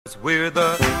We're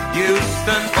the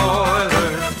Houston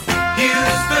Oilers,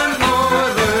 Houston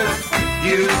Oilers,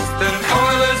 Houston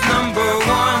Oilers #1.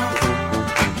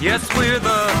 Yes, we're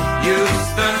the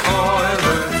Houston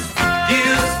Oilers,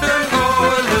 Houston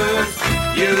Oilers,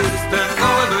 Houston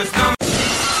Oilers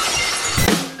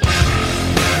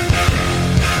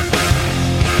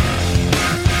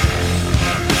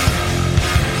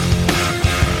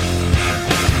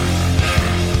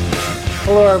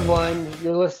Hello, everyone.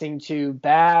 You're listening to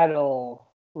Battle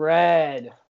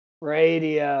Red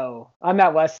Radio. I'm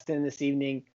Matt Weston this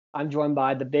evening. I'm joined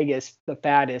by the biggest, the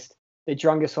fattest, the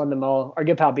drunkest one of them all, our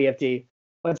good pal BFD.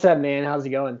 What's up, man? How's it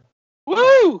going?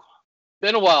 Woo!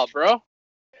 Been a while, bro.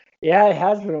 Yeah, it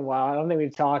has been a while. I don't think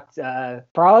we've talked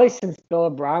probably since Bill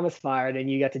O'Brien was fired and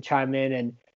you got to chime in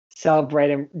and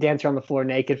celebrate and dance around the floor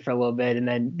naked for a little bit and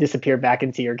then disappear back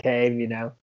into your cave, you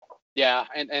know. Yeah,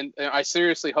 and I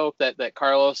seriously hope that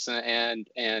Carlos and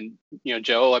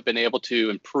Joe have been able to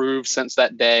improve since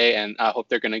that day, and I hope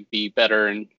they're going to be better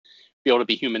and be able to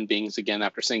be human beings again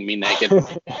after seeing me naked.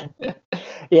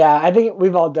 Yeah, I think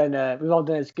we've all done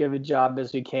as good of a job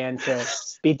as we can to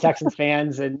be Texans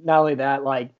fans, and not only that,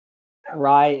 like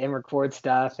write and record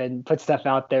stuff and put stuff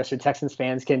out there so Texans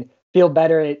fans can feel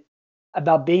better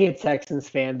about being a Texans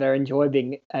fan. They enjoy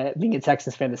being a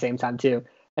Texans fan at the same time too.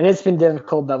 And it's been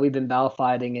difficult, but we've been battle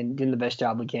fighting and doing the best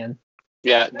job we can.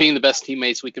 Yeah, being the best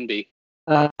teammates we can be.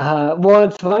 Well,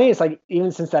 it's funny. It's like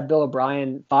even since that Bill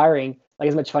O'Brien firing, like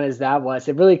as much fun as that was,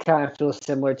 it really kind of feels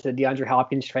similar to the DeAndre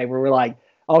Hopkins trade, where we're like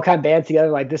all kind of band together,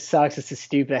 like this sucks, this is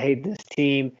stupid, I hate this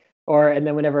team. And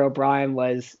then whenever O'Brien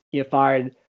was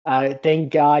fired,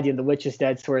 thank God, the witch is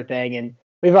dead sort of thing, and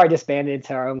we've already disbanded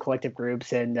into our own collective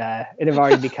groups, and it have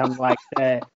already become like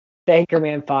the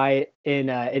Anchorman fight in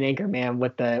Anchorman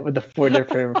with the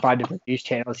 5 different news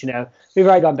channels. We've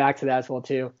already gone back to that as well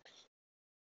too.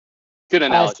 Good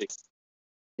analogy.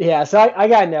 Yeah, so I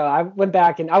gotta know. I went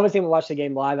back and I wasn't able to watch the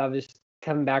game live. I was just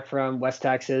coming back from West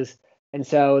Texas, and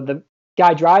so the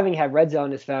guy driving had Red Zone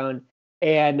on his phone,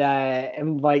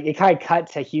 and like it kind of cut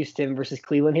to Houston versus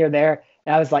Cleveland here there,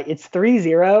 and I was like, it's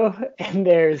 3-0, and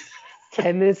there's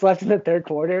 10 minutes left in the third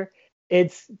quarter.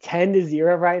 It's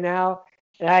 10-0 right now.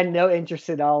 And I had no interest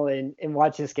at all in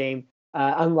watching this game,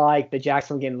 unlike the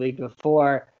Jacksonville game the week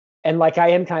before. And like I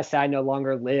am kind of sad I no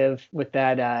longer live with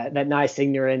that nice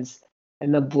ignorance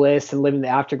and the bliss and living the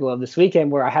afterglow of this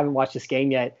weekend where I haven't watched this game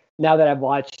yet. Now that I've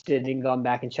watched it and gone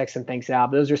back and checked some things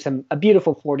out, but those are a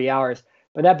beautiful 40 hours.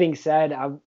 But that being said, I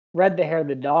read The Hair of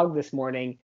the Dog this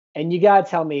morning, and you gotta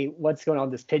tell me what's going on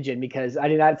with this pigeon, because I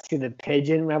did not see the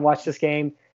pigeon when I watched this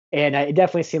game. And it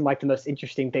definitely seemed like the most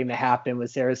interesting thing that happened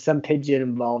was there was some pigeon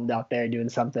involved out there doing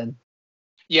something.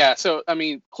 Yeah, so, I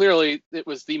mean, clearly it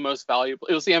was the most valuable.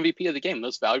 It was the MVP of the game,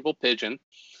 most valuable pigeon.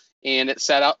 And it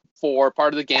sat out for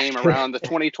part of the game around the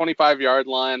 20, 25-yard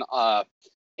line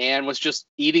and was just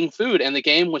eating food. And the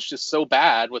game was just so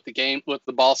bad with the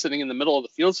ball sitting in the middle of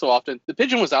the field so often. The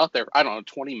pigeon was out there, I don't know,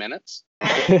 20 minutes.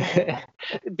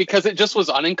 Because it just was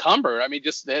unencumbered. I mean,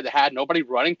 just it had nobody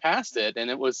running past it,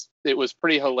 and it was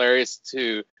pretty hilarious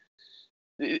to,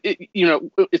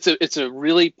 it's a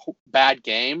really bad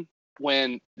game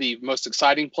when the most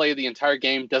exciting play of the entire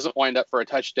game doesn't wind up for a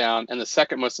touchdown, and the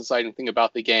second most exciting thing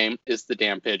about the game is the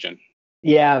damn pigeon.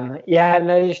 Yeah, and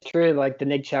that is true. Like the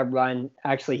Nick Chubb run,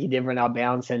 actually, he did run out of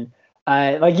bounds, and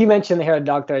like you mentioned the Hair of the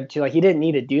Dog thread too. Like he didn't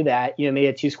need to do that. Made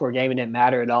a 2-score game, it didn't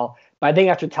matter at all. But I think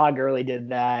after Todd Gurley did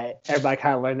that, everybody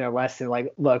kind of learned their lesson.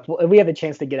 Like, look, if we have a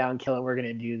chance to get out and kill it, we're going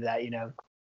to do that,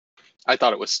 I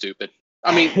thought it was stupid.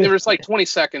 I mean, there was like 20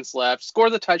 seconds left.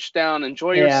 Score the touchdown,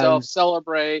 enjoy yourself,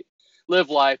 celebrate, live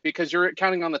life, because you're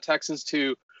counting on the Texans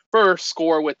to first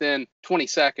score within 20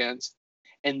 seconds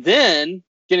and then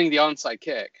getting the onside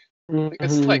kick. Mm-hmm.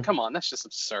 It's like, come on, that's just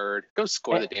absurd. Go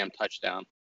score the damn touchdown.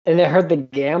 And it hurt the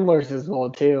gamblers as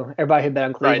well, too. Everybody who bet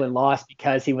on Cleveland lost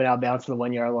because he went out of bounds to the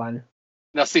 1-yard line.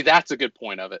 Now, see, that's a good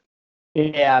point of it.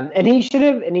 Yeah, and he should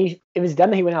have, it was done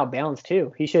that he went out of bounds,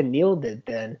 too. He should have kneeled it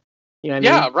then. You know what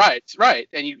I mean? Right.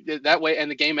 And you that way,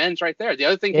 and the game ends right there. The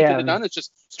other thing he could have done is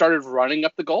just started running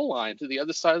up the goal line to the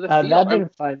other side of the field. That'd been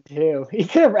fun, too. He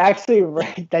could have actually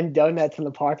done donuts in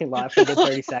the parking lot for a good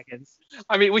 30 seconds.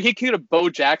 I mean, he could have Bo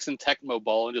Jackson Tecmo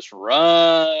Bowl and just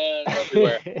run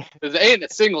everywhere. Because ain't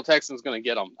a single Texan's going to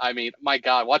get him. I mean, my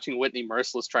God, watching Whitney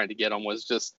Merciless trying to get him was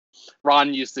just,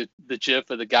 Ron used the gif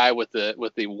of the guy with the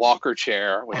walker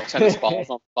chair with the tennis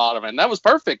balls on the bottom, and that was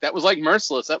perfect. That was like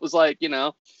Merciless. That was like,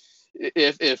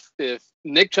 if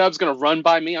Nick Chubb's going to run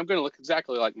by me, I'm going to look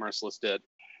exactly like Merciless did.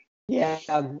 Yeah,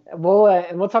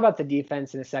 we'll talk about the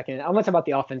defense in a second. I'm going to talk about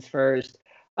the offense first.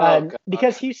 Oh god.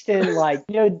 Because Houston, like,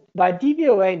 by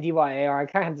DVOA and DYAR, I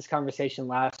kind of had this conversation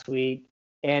last week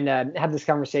and had this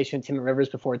conversation with Tim Rivers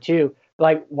before too.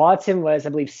 Like, Watson was, I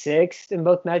believe, sixth in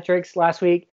both metrics last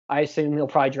week. I assume he'll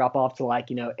probably drop off to like,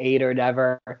 8 or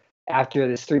whatever after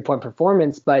this 3-point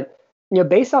performance. But,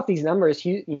 based off these numbers,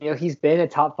 he's been a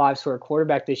top 5 sort of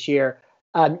quarterback this year.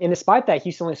 And despite that,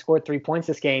 Houston only scored 3 points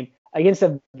this game against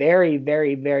a very,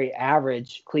 very, very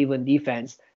average Cleveland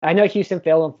defense. I know Houston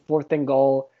failed on 4th and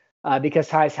goal because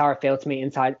Tyus Howard failed to make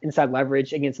inside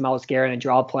leverage against Myles Garrett in a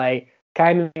draw play.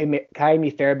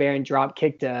 Kaimi Fairbairn drop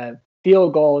kicked a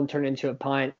field goal and turned into a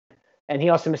punt. And he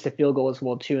also missed a field goal as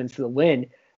well, too, into the win.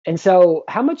 And so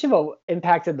how much of an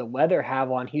impact did the weather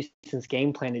have on Houston's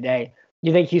game plan today? Do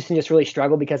you think Houston just really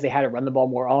struggled because they had to run the ball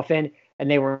more often and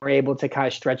they weren't able to kind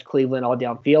of stretch Cleveland all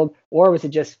downfield? Or was it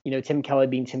just, Tim Kelly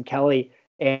being Tim Kelly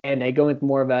and they go with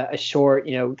more of a short,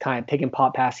 kind of pick and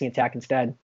pop passing attack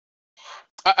instead?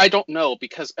 I don't know,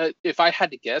 because if I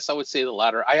had to guess, I would say the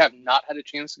latter. I have not had a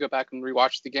chance to go back and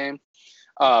rewatch the game.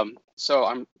 So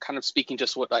I'm kind of speaking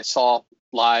just what I saw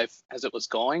live as it was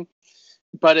going.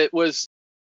 But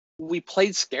we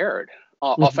played scared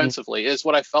offensively is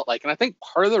what I felt like. And I think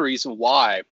part of the reason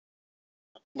why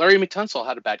Laremy Tunsil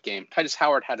had a bad game, Tytus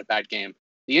Howard had a bad game,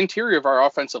 the interior of our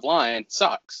offensive line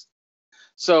sucks.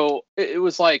 So it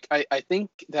was like, I think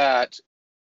that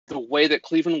the way that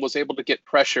Cleveland was able to get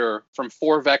pressure from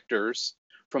 4 vectors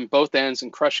from both ends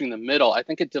and crushing the middle, I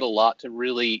think it did a lot to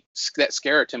really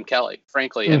scare Tim Kelly,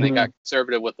 frankly, and they got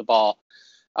conservative with the ball.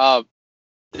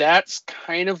 That's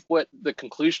kind of what the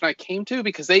conclusion I came to,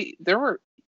 because there were,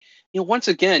 once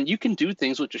again, you can do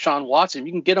things with Deshaun Watson.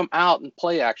 You can get him out in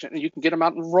play action, and you can get him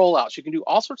out in rollouts. You can do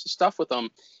all sorts of stuff with them.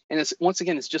 And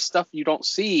it's just stuff you don't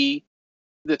see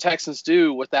the Texans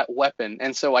do with that weapon.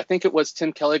 And so I think it was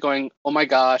Tim Kelly going, oh my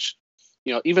gosh,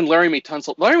 even Laremy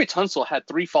Tunsil had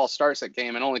 3 false starts that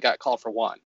game and only got called for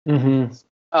 1.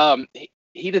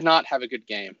 He did not have a good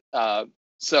game.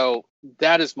 So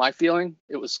that is my feeling.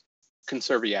 It was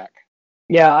conserviac.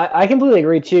 Yeah, I completely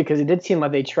agree too, because it did seem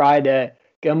like they tried to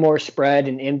go more spread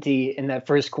and empty in that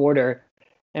first quarter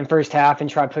and first half and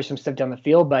try to push some stuff down the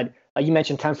field. But like you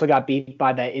mentioned, Tunsil got beat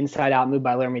by that inside out move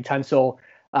by Laremy Tunsil.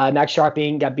 Max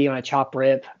Sharping got beat on a chop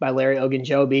rip by Larry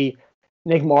Ogunjobi.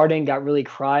 Nick Martin got really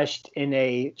crushed in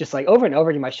a just like over and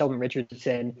over again by Sheldon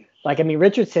Richardson.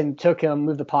 Richardson took him,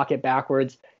 moved the pocket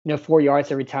backwards, 4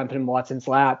 yards every time, put him in Watson's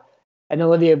lap. And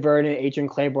Olivia Vernon, Adrian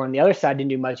Claiborne on the other side didn't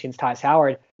do much against Tyus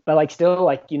Howard. But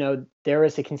there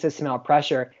was a consistent amount of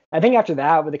pressure. I think after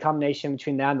that, with the combination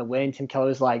between that and the win, Tim Keller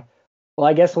was like, well,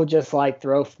 I guess we'll just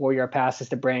throw 4-yard passes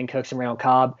to Brandon Cooks and Randall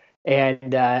Cobb.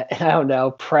 And I don't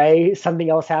know, pray something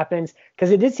else happens.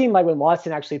 Because it did seem like when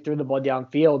Watson actually threw the ball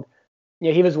downfield,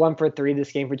 he was 1 for 3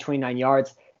 this game for 29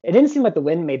 yards. It didn't seem like the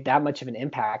wind made that much of an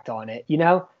impact on it,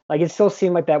 It still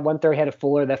seemed like that 1/3 had a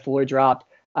Fuller, that Fuller dropped,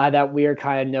 that weird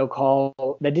kind of no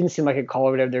call. That didn't seem like a call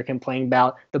or whatever they're complaining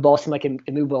about. The ball seemed like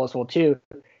it moved well as well, too.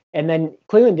 And then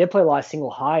Cleveland did play a lot of single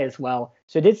high as well.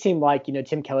 So it did seem like,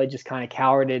 Tim Kelly just kind of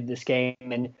cowarded this game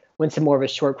and went to more of a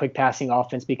short, quick passing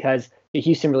offense because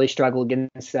Houston really struggled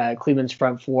against Cleveland's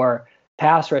front 4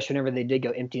 pass rush whenever they did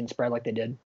go empty and spread like they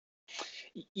did.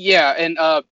 Yeah, and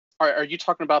are you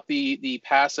talking about the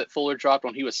pass that Fuller dropped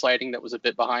when he was sliding that was a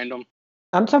bit behind him?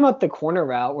 I'm talking about the corner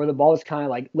route where the ball was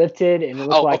kind of lifted and it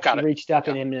looked like he reached up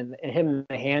and him in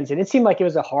the hands. And it seemed like it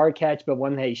was a hard catch, but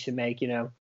one that he should make,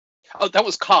 Oh, that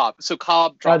was Cobb. So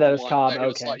Cobb dropped that was one. Cobb.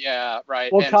 Okay. Yeah,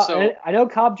 right. Well, I know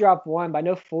Cobb dropped one, but I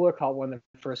know Fuller caught one in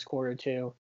the first quarter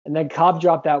too. And then Cobb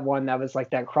dropped that one that was like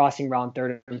that crossing round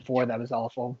 3rd and 4 that was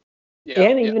awful. Yeah,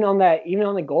 and even on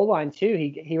the goal line too,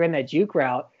 he ran that juke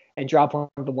route and dropped on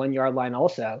the 1-yard line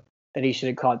also that he should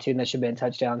have caught too, and that should have been a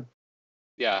touchdown.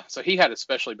 Yeah, so he had a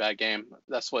especially bad game.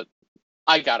 That's what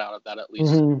I got out of that, at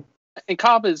least. And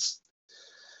Cobb is,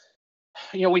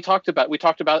 we talked about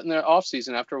it in the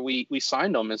offseason after we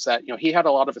signed him, is that he had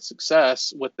a lot of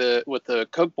success with the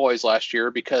Coke boys last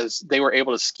year because they were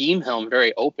able to scheme him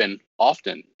very open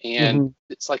often, and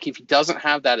it's like if he doesn't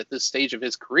have that at this stage of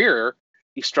his career,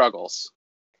 he struggles.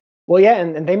 Well, yeah,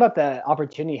 and think about the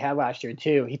opportunity he had last year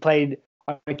too. He played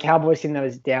on a Cowboys team that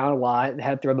was down a lot and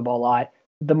had to throw the ball a lot.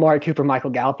 The Amari Cooper, Michael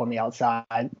Gallup on the outside.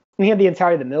 And he had the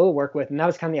entirety of the middle to work with, and that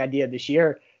was kind of the idea this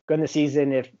year. Going the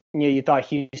season, if you thought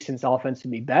Houston's offense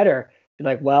would be better, you're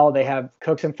like, well, they have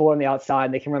Cooks and Fuller on the outside,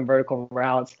 and they can run vertical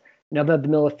routes, open up the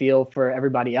middle of the field for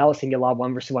everybody else and get a lot of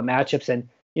 1-versus-1 matchups. And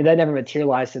that never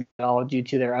materialized at all due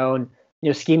to their own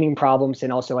scheming problems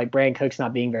and also Brandon Cooks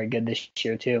not being very good this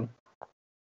year too.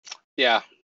 Yeah.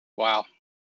 Wow.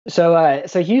 So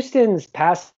Houston's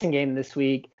passing game this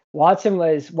week Watson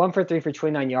was 1 for 3 for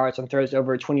 29 yards on throws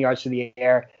over 20 yards through the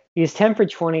air. He was 10 for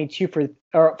 20, between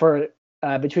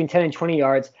 10 and 20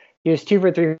 yards. He was 2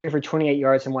 for 3 for 28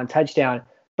 yards and 1 touchdown.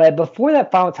 But before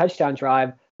that final touchdown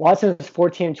drive, Watson was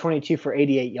 14 and 22 for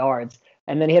 88 yards.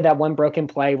 And then he had that one broken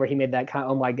play where he made that kind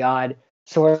of, oh my God,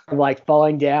 sort of like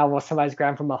falling down while somebody's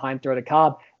grabbing from behind, throw to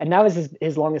Cobb. And that was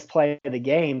his longest play of the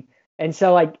game. And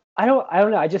so, like, I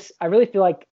don't know. I really feel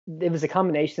like it was a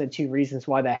combination of two reasons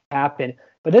why that happened.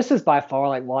 But this was by far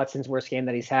like Watson's worst game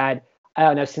that he's had. I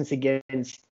don't know, since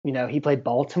against, he played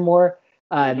Baltimore.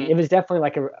 It was definitely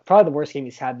like probably the worst game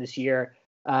he's had this year,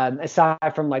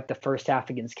 aside from like the first half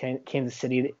against Kansas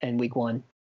City in week 1.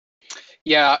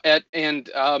 Yeah. I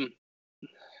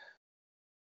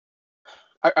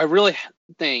really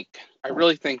think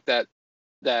that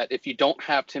if you don't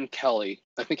have Tim Kelly,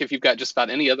 I think if you've got just about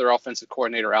any other offensive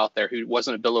coordinator out there who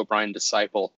wasn't a Bill O'Brien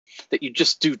disciple, that you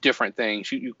just do different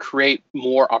things. You create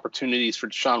more opportunities for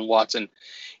Deshaun Watson.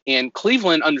 And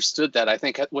Cleveland understood that, I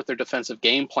think, with their defensive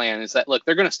game plan is that, look,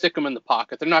 they're going to stick him in the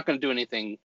pocket. They're not going to do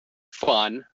anything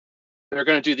fun. They're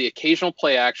going to do the occasional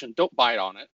play action. Don't bite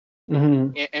on it.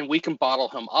 Mm-hmm. And we can bottle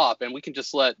him up, and we can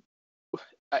just let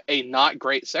a not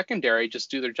great secondary just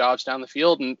do their jobs down the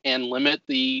field and limit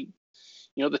the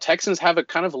Texans have a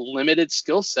kind of limited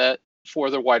skill set for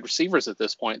their wide receivers at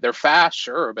this point. They're fast,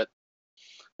 sure, but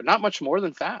they're not much more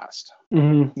than fast.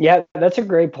 Mm-hmm. Yeah, that's a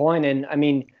great point. And I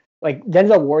mean, like,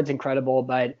 Denzel Ward's incredible,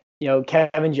 but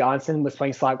Kevin Johnson was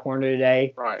playing slot corner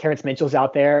today. Right. Terrence Mitchell's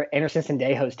out there. Anderson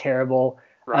Sandejo's terrible.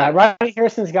 Right. Ronnie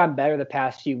Harrison's gotten better the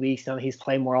past few weeks. Now that he's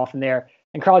playing more often there.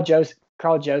 And Carl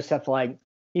Joseph, like,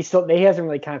 he hasn't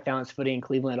really kind of found his footing in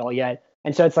Cleveland at all yet.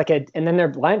 And so it's like and then they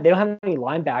don't have any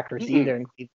linebackers either in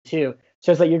Cleveland too.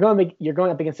 So it's like you're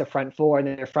going up against the front four, and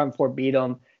then their front four beat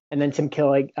them, and then Tim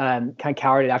Kelly kind of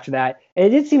cowered it after that. And it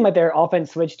did seem like their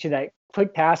offense switched to that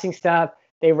quick passing stuff.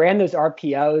 They ran those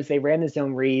RPOs, they ran the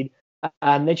zone read.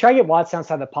 They tried to get Watson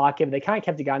outside the pocket, but they kind of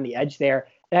kept the guy on the edge there.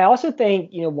 And I also think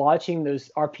watching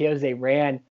those RPOs they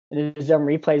ran and the zone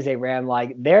replays they ran,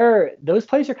 like those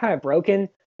plays are kind of broken.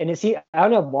 And I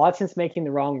don't know if Watson's making the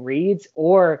wrong reads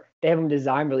or they have them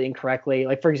designed really incorrectly.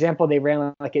 Like, for example, they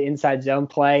ran like an inside zone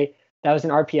play. That was an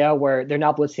RPO where they're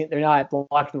not blocking the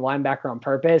linebacker on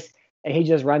purpose. And he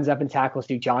just runs up and tackles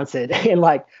Duke Johnson. And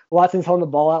like Watson's holding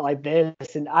the ball out like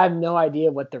this. And I have no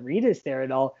idea what the read is there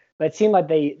at all. But it seemed like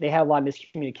they had a lot of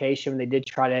miscommunication when they did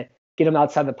try to get him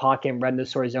outside the pocket and run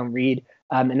those sort of zone read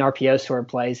and RPO sort of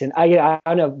plays. And I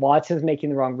don't know if Watson's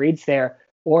making the wrong reads there,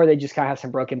 or they just kind of have some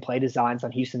broken play designs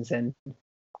on Houston's end.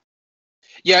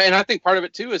 Yeah, and I think part of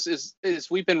it too is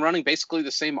we've been running basically the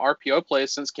same RPO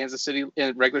plays since Kansas City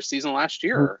in regular season last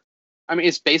year. Mm-hmm. I mean,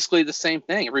 it's basically the same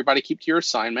thing. Everybody keep to your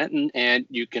assignment, and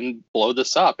you can blow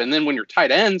this up. And then when your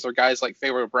tight ends are guys like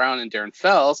Pharaoh Brown and Darren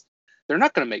Fells, they're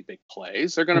not going to make big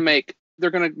plays. They're going to make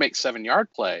 7-yard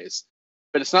plays.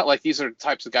 But it's not like these are the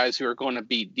types of guys who are going to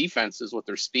beat defenses with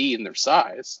their speed and their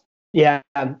size. Yeah,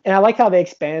 and I like how they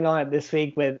expanded on it this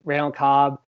week with Randall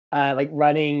Cobb, like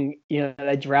running,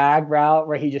 a drag route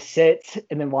where he just sits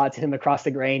and then Watson him across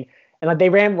the grain. And like they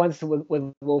ran once with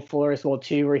Will Fuller as well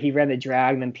too, where he ran the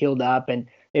drag and then peeled up and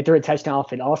they threw a touchdown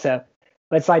off it also.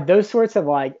 But it's like those sorts of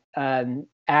like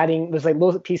adding those like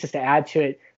little pieces to add to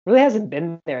it really hasn't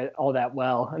been there all that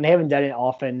well, and they haven't done it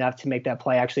often enough to make that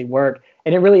play actually work.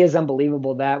 And it really is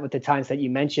unbelievable that with the times that you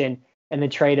mentioned and the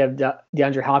trade of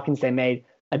DeAndre Hopkins they made.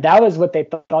 That was what they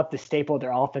thought the staple of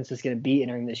their offense was going to be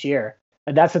entering this year.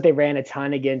 And that's what they ran a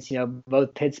ton against,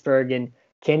 both Pittsburgh and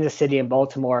Kansas City and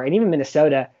Baltimore and even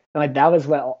Minnesota. And like that was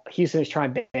what Houston was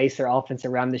trying to base their offense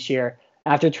around this year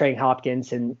after trading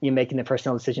Hopkins and making the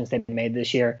personnel decisions they made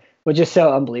this year, which is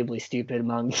so unbelievably stupid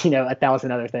among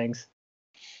 1,000 other things.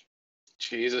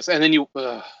 Jesus, and then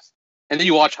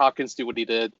you watch Hopkins do what he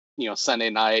did, Sunday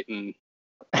night, and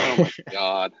oh my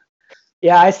God.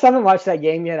 Yeah, I still haven't watched that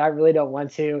game yet. I really don't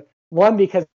want to. One,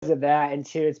 because of that, and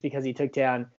two, it's because he took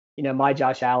down, my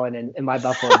Josh Allen and my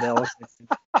Buffalo Bills.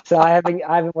 So I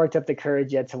haven't worked up the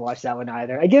courage yet to watch that one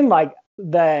either. Again, like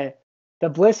the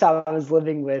bliss I was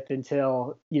living with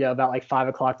until about like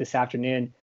 5:00 this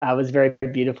afternoon was very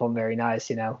beautiful and very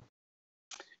nice.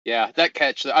 Yeah, that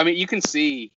catch. I mean, you can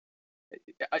see.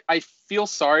 I feel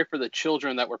sorry for the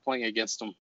children that were playing against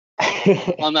him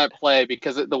on that play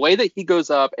because the way that he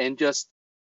goes up and just,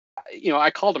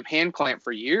 I called him hand clamp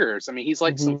for years. I mean, he's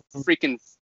like some freaking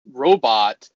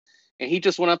robot, and he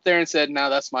just went up there and said, "No,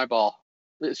 that's my ball."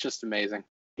 It's just amazing.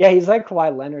 Yeah, he's like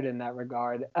Kawhi Leonard in that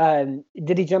regard.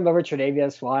 Did he jump over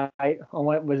Tre'Davious White?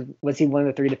 Was he one of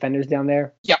the 3 defenders down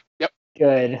there? Yep.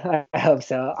 Good. I hope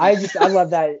so. I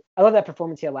love that. I love that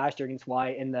performance he had last year against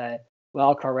White in the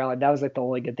wild card round. Like, that was like the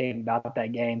only good thing about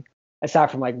that game,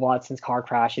 aside from like Watson's car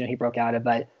crash. He broke out of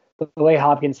it, but the way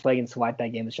Hopkins played against White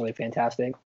that game was really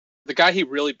fantastic. The guy he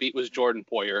really beat was Jordan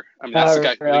Poyer. I mean, that's the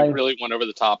guy really? who really went over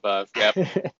the top of.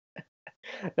 Yep.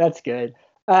 That's good.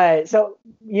 So,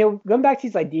 going back to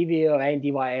these like DVOA and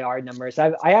DYAR numbers,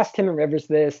 I asked Tim and Rivers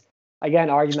this.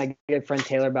 Again, arguing my good friend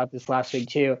Taylor about this last week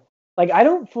too. Like, I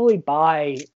don't fully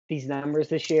buy these numbers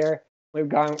this year. We've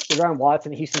gone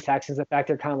Watson, the Houston Texans. In fact,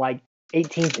 they're kind of like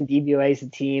 18th in DVOA as a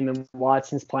team, and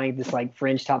Watson's playing this like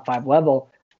fringe top 5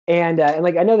 level. And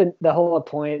like, I know the whole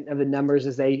point of the numbers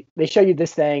is they show you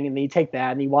this thing, and then you take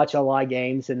that and you watch a lot of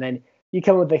games, and then you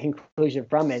come with a conclusion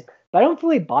from it. But I don't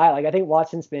fully buy it. Like, I think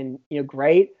Watson's been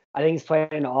great. I think he's playing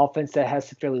an offense that has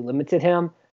severely limited him.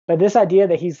 But this idea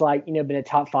that he's like been a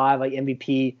top 5 like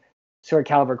MVP sort of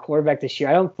caliber quarterback this year,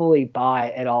 I don't fully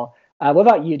buy at all. What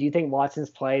about you? Do you think Watson's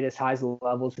played as high as the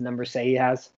levels the numbers say he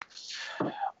has?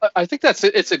 I think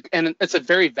it's a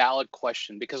very valid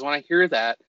question, because when I hear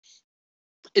that,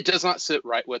 it does not sit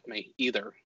right with me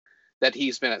either that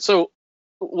he's been at. So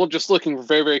we'll just looking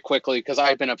very, very quickly, because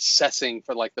I've been obsessing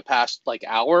for like the past like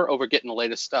hour over getting the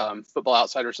latest Football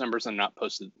Outsiders numbers, and not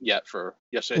posted yet for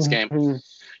yesterday's game.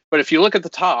 But if you look at the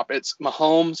top, it's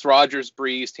Mahomes, Rodgers,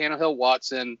 Breeze, Tannehill,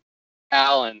 Watson,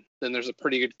 Allen. Then there's a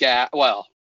pretty good gap. Well,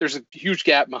 there's a huge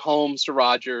gap, Mahomes to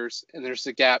Rodgers, and there's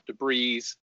a gap to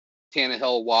Breeze,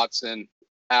 Tannehill, Watson,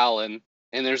 Allen,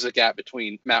 and there's a gap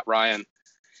between Matt Ryan.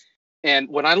 And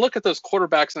when I look at those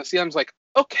quarterbacks and I see them, I was like,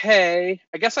 okay,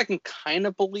 I guess I can kind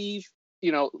of believe,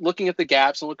 looking at the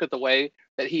gaps and look at the way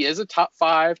that he is a top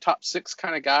 5, top 6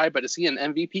 kind of guy, but is he an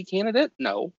MVP candidate?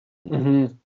 No.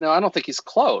 Mm-hmm. No, I don't think he's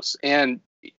close. And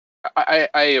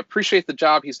I appreciate the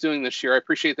job he's doing this year. I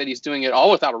appreciate that he's doing it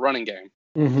all without a running game.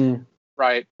 Mm-hmm.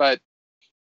 Right. But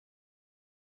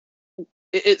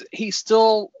he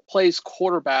still plays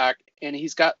quarterback, and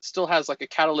still has like a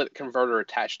catalytic converter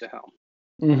attached to him.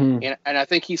 Mm-hmm. And I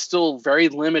think he's still very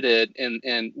limited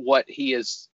in what he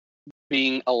is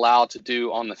being allowed to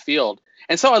do on the field.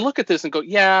 And so I look at this and go,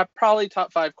 yeah, probably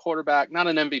top 5 quarterback, not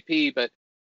an MVP, but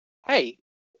hey,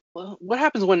 what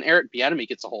happens when Eric Bieniemy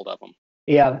gets a hold of him?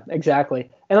 Yeah,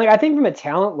 exactly. And like, I think from a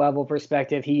talent level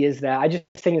perspective, he is that. I just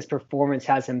think his performance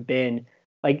hasn't been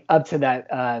like up to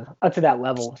that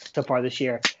level so far this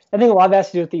year. I think a lot of that has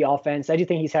to do with the offense. I do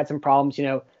think he's had some problems,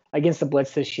 against the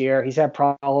blitz this year. He's had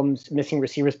problems missing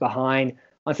receivers behind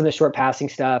on some of the short passing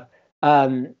stuff.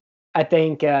 I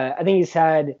think he's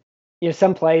had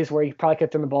some plays where he probably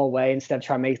could throw the ball away instead of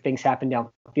trying to make things happen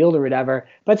downfield or whatever.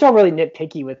 But it's all really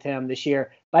nitpicky with him this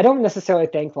year. But I don't necessarily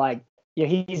think like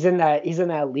he's in that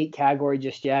elite category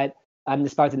just yet.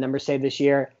 Despite the numbers say this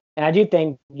year. And I do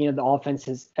think the offense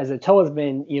as a total has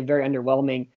been very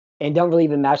underwhelming and don't really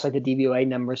even match like the DVOA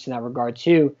numbers in that regard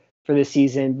too for this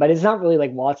season. But it's not really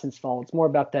like Watson's fault. It's more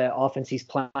about the offense he's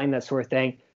playing, that sort of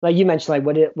thing. Like you mentioned,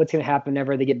 like what's going to happen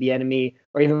whenever they get Bieniemy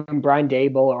or even Brian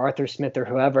Dable or Arthur Smith or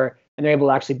whoever, and they're able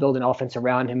to actually build an offense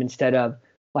around him instead of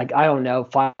like, I don't know,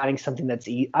 finding something that's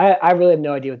I really have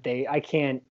no idea I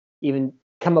can't even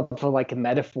come up with like a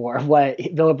metaphor of what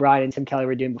Bill O'Brien and Tim Kelly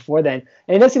were doing before then.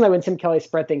 And it does seem like when Tim Kelly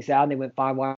spread things out and they went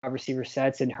 5 wide receiver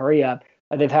sets and hurry up,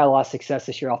 they've had a lot of success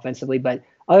this year offensively. But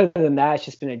other than that, it's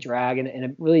just been a drag and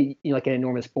a really like an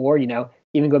enormous bore,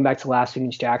 even going back to last week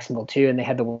in Jacksonville too, and they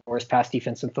had the worst pass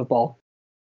defense in football.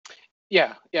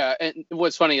 Yeah. And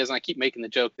what's funny is, and I keep making the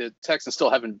joke, that Texans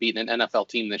still haven't beaten an NFL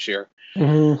team this year.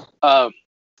 Mm-hmm.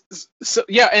 So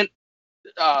yeah, and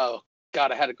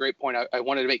God, I had a great point I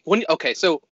wanted to make.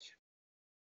 So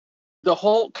the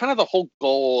whole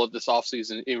goal of this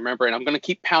offseason, you remember, and I'm going to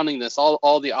keep pounding this.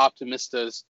 All the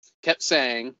optimistas kept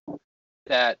saying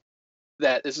that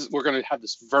we're going to have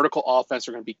this vertical offense.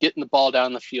 We're going to be getting the ball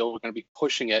down the field. We're going to be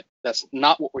pushing it. That's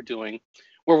not what we're doing.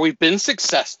 Where we've been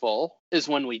successful is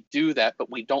when we do that,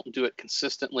 but we don't do it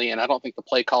consistently. And I don't think the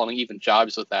play calling even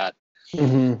jives with that.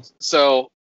 Mm-hmm. So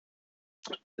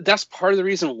that's part of the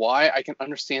reason why I can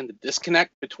understand the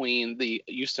disconnect between the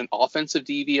Houston offensive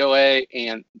DVOA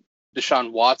and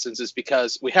Deshaun Watson's, is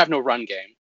because we have no run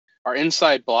game. Our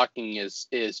inside blocking is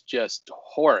just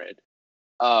horrid.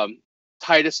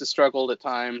 Titus has struggled at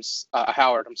times.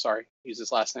 Howard, I'm sorry, use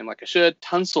his last name like I should.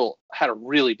 Tunsil had a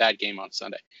really bad game on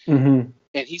Sunday. Mm-hmm.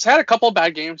 And he's had a couple of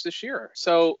bad games this year.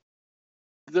 So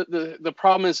the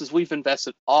problem is we've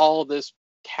invested all this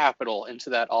capital into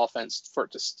that offense for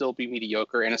it to still be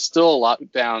mediocre, and it's still a lot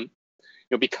down,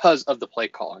 because of the play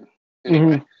calling.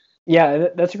 Anyway. Mm-hmm. Yeah,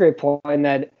 that's a great point. And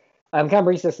that kind of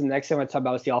brings us to the next thing I want to talk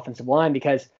about was the offensive line,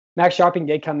 because Max Sharping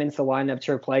did come into the lineup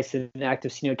to replace an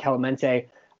active Senio Clemente.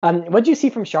 What did you see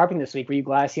from Sharping this week? Were you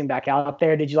glad to see him back out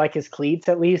there? Did you like his cleats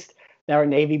at least? that are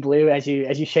navy blue as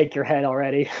you shake your head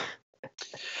already.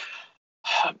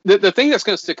 The thing that's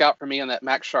going to stick out for me on that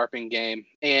Max Sharping game,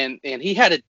 and he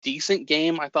had a decent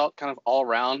game, I thought, kind of all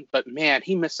around, but man,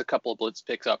 he missed a couple of blitz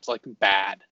pickups, like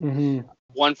bad. Mm-hmm.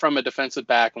 One from a defensive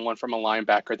back and one from a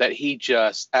linebacker that he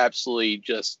just absolutely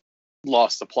just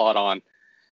lost the plot on.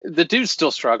 The dude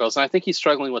still struggles, and I think he's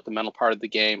struggling with the mental part of the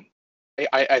game.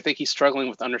 I think he's struggling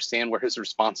with understand where his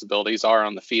responsibilities are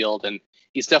on the field, and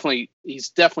he's definitely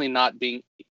not being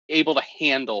able to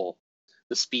handle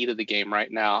the speed of the game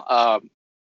right now.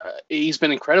 He's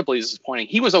been incredibly disappointing.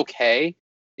 He was okay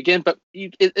again, but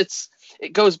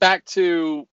it goes back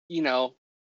to,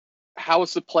 how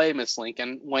is the play, Miss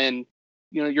Lincoln, when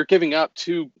you're giving up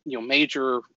two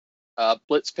major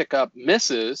blitz pickup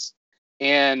misses,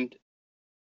 and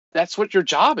that's what your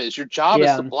job is. Your job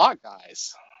is to block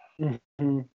guys.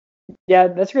 Mm-hmm. Yeah,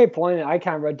 that's a great point. I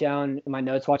kind of wrote down in my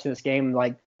notes watching this game,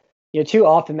 like, too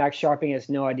often Max Sharping has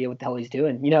no idea what the hell he's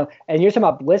doing, and you're talking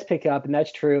about blitz pickup, and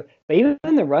that's true. But even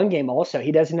in the run game also,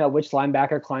 he doesn't know which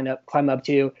linebacker climb up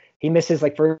to. He misses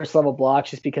like first level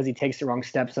blocks just because he takes the wrong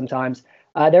step sometimes.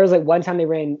 There was like one time they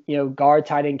ran, guard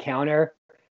tight end counter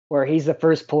where he's the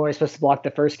first puller, he's supposed to block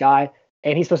the first guy,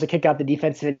 and he's supposed to kick out the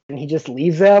defensive, and he just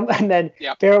leaves them. And then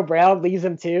Pharaoh Brown leaves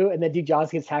him too, and then Duke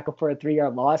Johnson gets tackled for a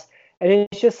 3-yard loss. And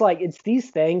it's just like, it's these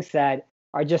things that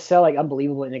are just so like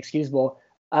unbelievable and inexcusable.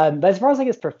 But as far as like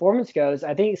his performance goes,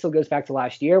 I think it still goes back to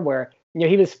last year where,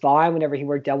 he was fine whenever he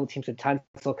worked double teams with Tunsil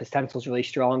because Tunsil's really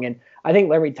strong. And I think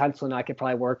Larry Tunsil and I could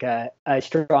probably work a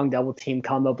strong double team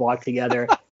combo block together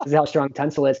because of how strong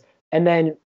Tunsil is. And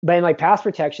then, but in like pass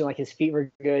protection, like his feet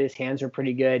were good, his hands were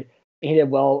pretty good. And he did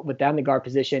well with that in the guard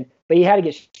position, but he had to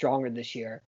get stronger this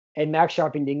year. And Max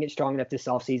Sharping didn't get strong enough this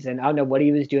offseason. I don't know what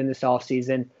he was doing this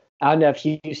offseason. I don't know if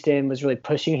Houston was really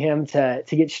pushing him to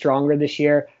get stronger this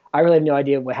year. I really have no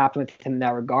idea what happened with him in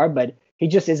that regard, but he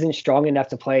just isn't strong enough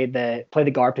to play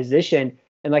the guard position.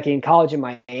 And like in college in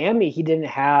Miami, he didn't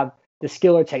have the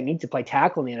skill or technique to play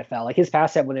tackle in the NFL. Like his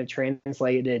pass set wouldn't have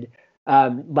translated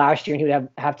last year, and he would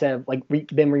have to like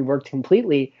been reworked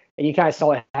completely. And you kind of saw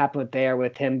what happened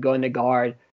with him going to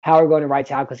guard, Howard going to right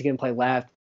tackle because he couldn't play left,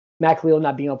 Matt Khalil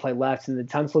not being able to play left in the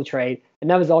Tunsil trade, and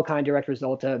that was all kind of direct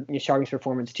result of Sharping's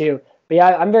performance too. But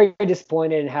yeah, I'm very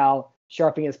disappointed in how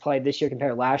Sharping has played this year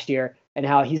compared to last year, and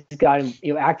how he's gotten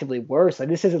actively worse. Like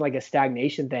this isn't like a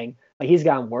stagnation thing. Like he's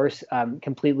gotten worse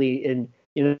completely in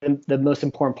the most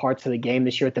important parts of the game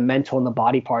this year, with the mental and the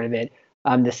body part of it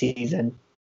this season.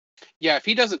 Yeah, if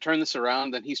he doesn't turn this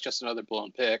around, then he's just another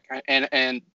blown pick.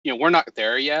 And we're not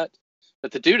there yet,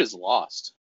 but the dude is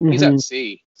lost. Mm-hmm. He's at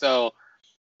sea. So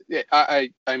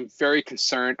I'm very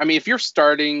concerned. I mean, if you're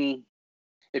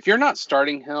not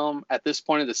starting him at this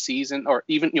point of the season, or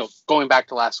even, going back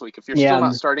to last week, if you're still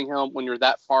not starting him when you're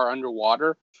that far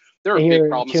underwater, there are big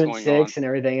problems going on. And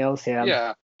everything else,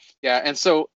 Yeah. And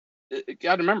so you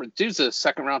got to remember, dude's a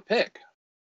second-round pick.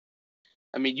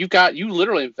 I mean, you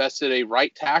literally invested made a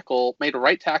right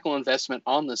tackle investment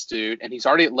on this dude, and he's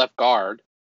already at left guard.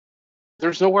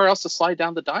 There's nowhere else to slide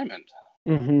down the diamond.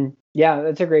 Mm-hmm. Yeah,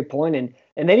 that's a great point. And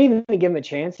they didn't even give him a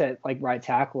chance at like right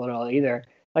tackle at all either.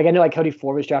 Like I know like Cody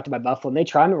Ford was drafted by Buffalo, and they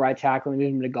tried him at right tackle and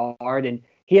moved him to guard, and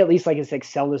he at least like has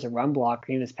excelled as a run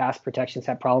blocker. Even his pass protections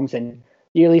had problems, and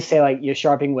you at least say like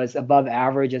Sharping was above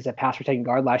average as a pass protecting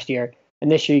guard last year,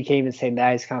 and this year you can't even say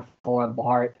that. He's kind of falling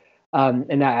apart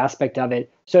in that aspect of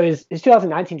it. So his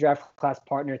 2019 draft class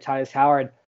partner Tytus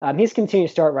Howard, he's continued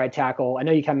to start right tackle. I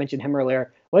know you kind of mentioned him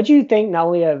earlier. What do you think not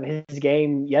only of his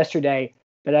game yesterday,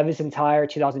 but of his entire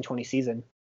 2020 season?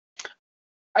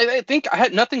 I think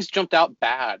nothing's jumped out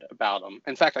bad about him.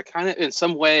 In fact, in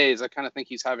some ways, I think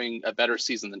he's having a better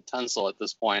season than Tunsil at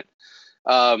this point.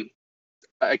 I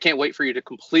can't wait for you to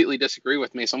completely disagree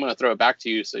with me, so I'm going to throw it back to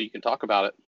you so you can talk about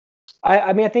it.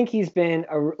 I mean, I think he's been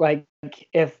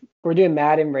if we're doing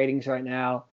Madden ratings right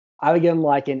now, I would give him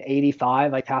like an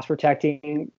 85, like pass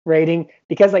protecting rating,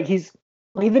 because like he's,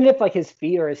 even if like his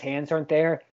feet or his hands aren't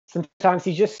there, sometimes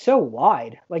he's just so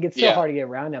wide. Like it's so hard to get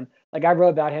around him. Like I wrote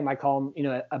about him, I call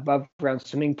him, above ground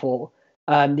swimming pool,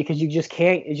 because you just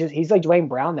can't. He's like Dwayne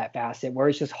Brown that facet, where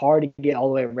it's just hard to get all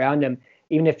the way around him,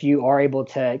 even if you are able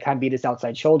to kind of beat his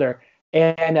outside shoulder.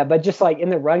 And but just like in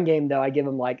the run game though, I give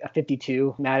him like a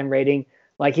 52 Madden rating.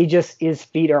 Like his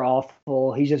feet are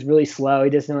awful. He's just really slow. He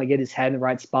doesn't really get his head in the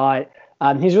right spot.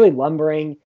 He's really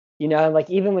lumbering. Like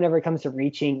even whenever it comes to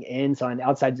reaching ins on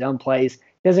outside zone plays,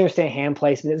 he doesn't understand hand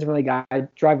placement. Doesn't really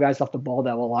drive guys off the ball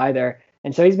that well either.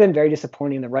 And so he's been very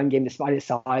disappointing in the run game, despite his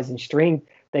size and strength,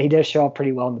 that he does show up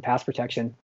pretty well in the pass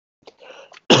protection.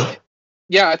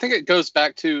 Yeah, I think it goes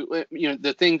back to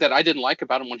the thing that I didn't like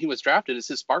about him when he was drafted is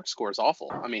his SPARQ score is awful.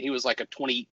 I mean, he was like a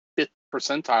 25th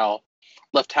percentile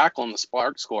left tackle in the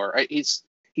SPARQ score. Right? He's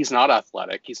not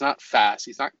athletic. He's not fast.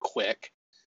 He's not quick.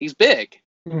 He's big.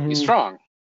 He's strong.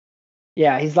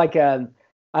 Yeah, he's like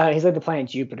he's like the planet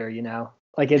Jupiter,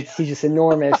 Like he's just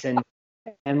enormous and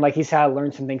like he's had to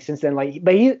learn some things since then. Like,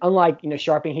 but he unlike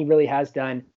Sharping, he really has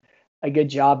done a good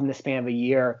job in the span of a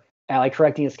year at like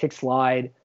correcting his kick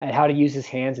slide and how to use his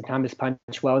hands and time his punch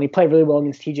well. And he played really well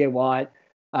against T.J. Watt.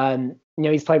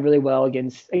 He's played really well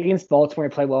against Baltimore.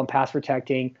 He played well in pass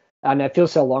protecting. And it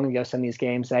feels so long ago, some of these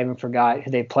games, I even forgot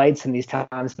who they played some of these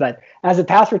times. But as a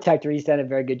pass protector, he's done a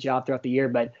very good job throughout the year.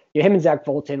 But him and Zach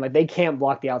Fulton, like they can't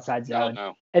block the outside zone.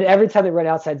 No. And every time they run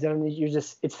outside zone,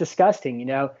 it's disgusting,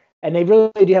 And they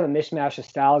really do have a mishmash of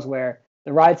styles where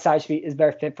the right side is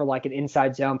better fit for like an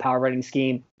inside zone power running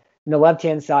scheme. And the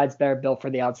left-hand side's better built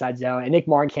for the outside zone. And Nick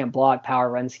Martin can't block power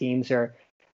run schemes or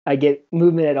get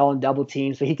movement at all in double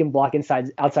teams, but he can block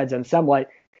outside zone somewhat.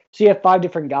 So you have 5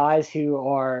 different guys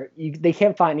who they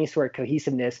can't find any sort of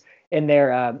cohesiveness in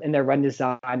their run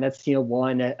design. That's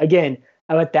one. Again,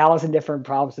 I have 1,000 different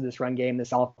problems with this run game,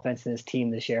 this offense, and this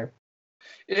team this year.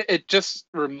 It just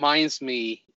reminds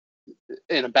me,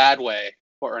 in a bad way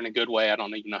or in a good way, I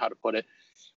don't even know how to put it.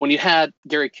 When you had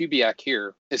Gary Kubiak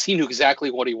here, is he knew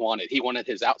exactly what he wanted. He wanted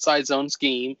his outside zone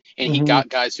scheme, and he got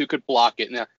guys who could block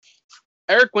it. Now,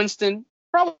 Eric Winston,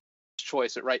 probably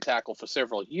choice at right tackle for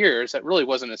several years. That really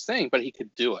wasn't his thing, but he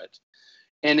could do it.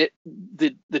 And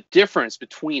the difference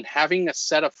between having a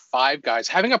set of 5 guys,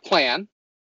 having a plan,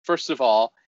 first of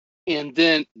all, and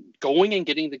then going and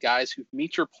getting the guys who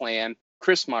meet your plan,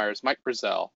 Chris Myers, Mike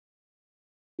Brazzell,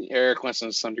 Eric Winston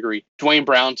to some degree, Dwayne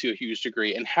Brown to a huge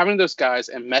degree, and having those guys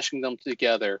and meshing them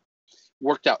together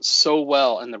worked out so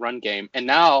well in the run game. And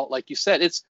now, like you said,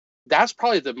 that's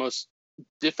probably the most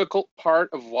difficult part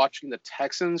of watching the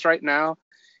Texans right now.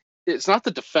 It's not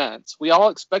the defense. We all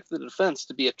expect the defense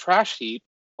to be a trash heap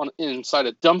inside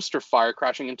a dumpster fire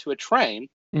crashing into a train.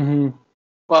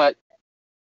 But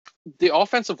the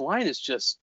offensive line is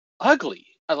just ugly.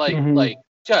 Like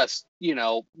just,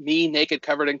 me naked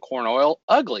covered in corn oil,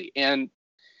 ugly. And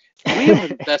we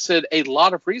have invested a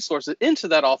lot of resources into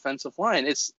that offensive line.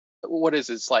 It's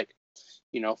like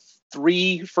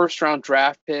 3 first-round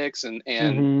draft picks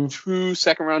and 2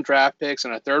 second-round draft picks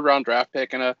and a third-round draft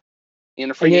pick and a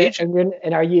free agent.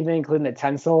 And are you even including the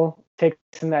Tunsil picks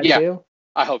in that too?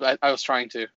 I hope. I was trying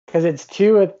to. Because it's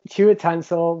 2 at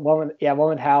Tunsil, one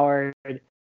with Howard,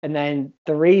 and then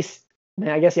 3.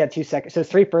 I guess you have 2 second. So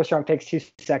it's 3 first-round picks, 2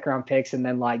 second-round picks, and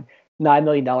then like $9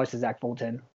 million to Zach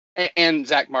Fulton and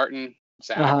Zach Martin.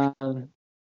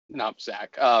 Not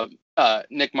Zach.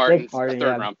 Nick Martin, a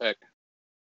third-round pick.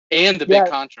 And the big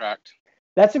contract.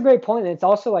 That's a great point. And it's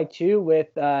also like too with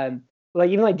even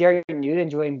like Darian Newton,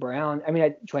 Dwayne Brown. I mean,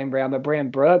 not Dwayne Brown, but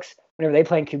Brandon Brooks. Whenever they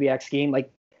play in Kubiak's scheme,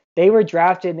 like they were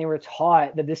drafted and they were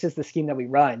taught that this is the scheme that we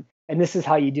run, and this is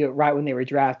how you do it right when they were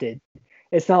drafted.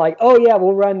 It's not like, oh yeah,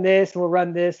 we'll run this, and we'll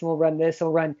run this, and we'll run this, and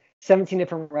we'll run 17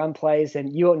 different run plays,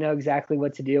 and you won't know exactly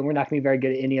what to do, and we're not going to be very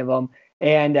good at any of them.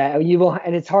 And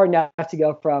and it's hard enough to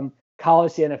go from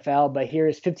college to NFL, but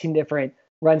here's 15 different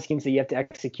run schemes that you have to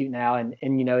execute now. And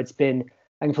it's been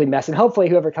a complete mess. And hopefully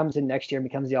whoever comes in next year and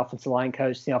becomes the offensive line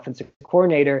coach, the offensive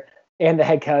coordinator, and the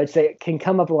head coach, they can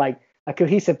come up with like a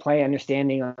cohesive plan,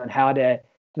 understanding on how to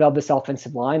develop this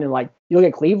offensive line. And like you look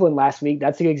at Cleveland last week,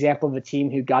 that's a good example of a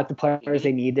team who got the players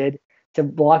they needed to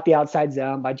block the outside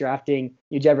zone by drafting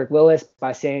Jedrick Willis,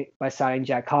 by signing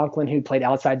Jack Conklin, who played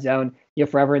outside zone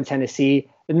forever in Tennessee,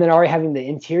 and then already having the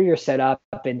interior set up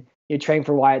and train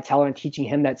for Wyatt Teller and teaching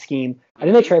him that scheme. I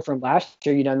think they traded for him last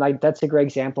year, like that's a great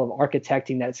example of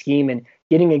architecting that scheme and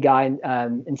getting a guy in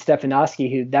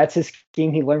Stefanowski who that's his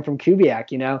scheme he learned from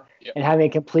Kubiak, and having a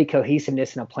complete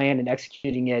cohesiveness and a plan and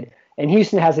executing it. And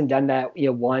Houston hasn't done that,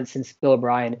 once since Bill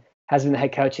O'Brien has been the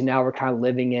head coach, and now we're kind of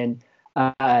living in,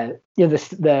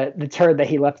 the turd that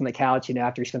he left on the couch,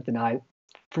 after he spent the night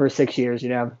for 6 years,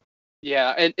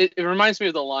 Yeah, and it reminds me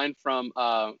of the line from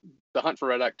The Hunt for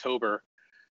Red October,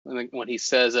 when he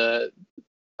says, the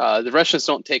Russians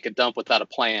don't take a dump without a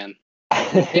plan.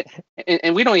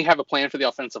 and we don't even have a plan for the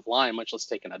offensive line, much less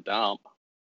taking a dump.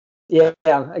 Yeah,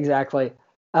 exactly.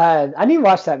 I need to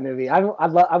watch that movie. I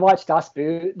watched Das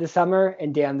Boot this summer,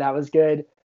 and damn, that was good.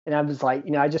 And I was like,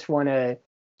 I just want to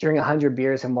drink 100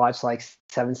 beers and watch like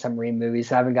 7 submarine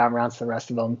movies. I haven't gotten around to the rest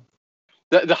of them.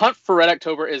 The Hunt for Red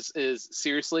October is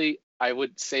seriously, I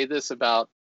would say this about,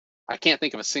 I can't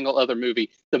think of a single other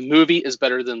movie. The movie is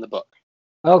better than the book.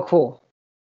 Oh, cool.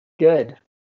 Good.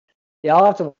 Yeah, I'll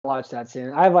have to watch that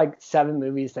soon. I have like 7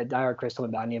 movies that Die Hard Crystal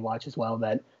and I need to watch as well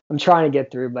that I'm trying to get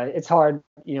through, but it's hard,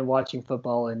 watching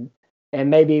football and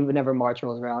maybe whenever March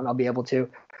rolls around, I'll be able to.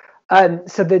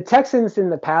 So the Texans in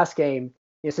the pass game,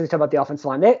 since we talk about the offensive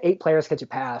line, they had 8 players catch a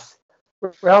pass.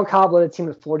 Randall Cobb led a team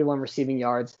with 41 receiving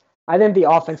yards. I think the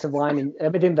offensive line and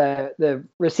everything, the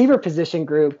receiver position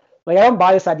group, like I don't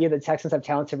buy this idea that Texans have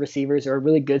talented receivers or a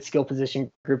really good skill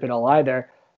position group at all either.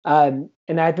 And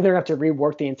I think they're going to have to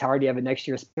rework the entirety of it next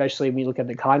year, especially when you look at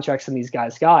the contracts some of these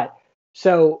guys got.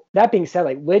 So that being said,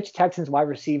 like which Texans wide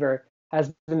receiver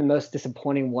has been the most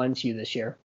disappointing one to you this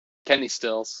year? Kenny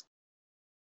Stills.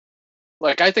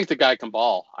 Like, I think the guy can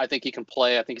ball. I think he can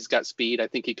play. I think he's got speed. I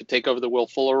think he could take over the Will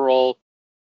Fuller role.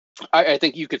 I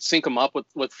think you could sync him up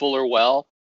with Fuller well,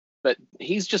 but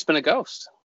he's just been a ghost.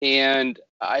 And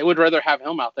I would rather have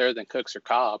him out there than Cooks or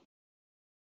Cobb.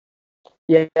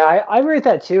 Yeah, I agree with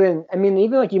that too. And I mean,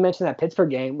 even like you mentioned that Pittsburgh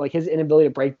game, like his inability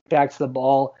to break back to the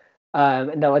ball,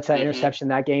 and that lets that interception in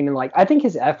that game. And like I think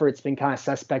his effort's been kind of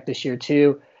suspect this year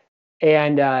too.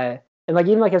 And like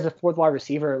even like as a fourth wide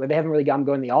receiver, like they haven't really got him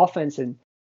going the offense. And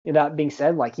that being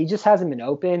said, like he just hasn't been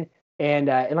open. And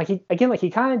like he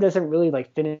kind of doesn't really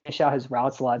like finish out his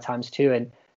routes a lot of times too.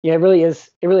 And it really has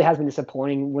been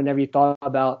disappointing whenever you thought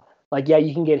about like, yeah,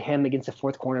 you can get him against a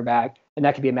fourth cornerback, and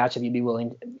that could be a matchup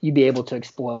you'd be able to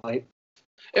exploit.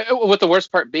 What the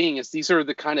worst part being is these are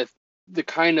the kind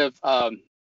of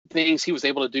things he was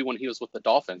able to do when he was with the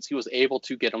Dolphins. He was able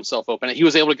to get himself open. He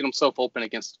was able to get himself open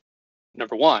against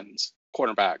number ones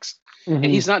cornerbacks, and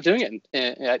he's not doing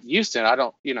it at Houston.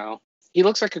 He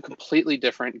looks like a completely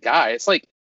different guy. It's like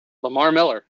Lamar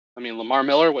Miller. I mean, Lamar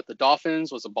Miller with the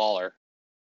Dolphins was a baller.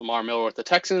 Lamar Miller with the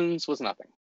Texans was nothing.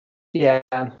 Yeah,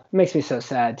 it makes me so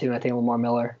sad too. I think Lamar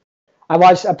Miller.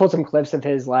 I pulled some clips of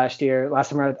his last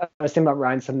summer. I was thinking about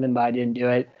writing something, but I didn't do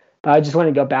it. But I just want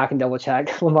to go back and double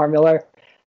check Lamar Miller.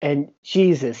 And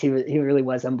Jesus, he really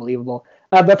was unbelievable.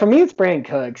 But for me, it's Brandin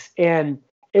Cooks, and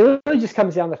it really just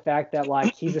comes down to the fact that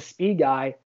like he's a speed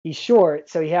guy. He's short,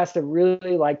 so he has to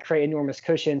really like create enormous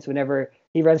cushions whenever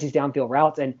he runs these downfield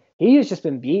routes. And he has just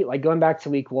been beat. Like going back to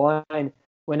week 1,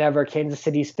 whenever Kansas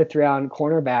City's 5th round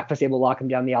cornerback was able to lock him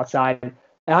down the outside.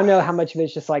 I don't know how much of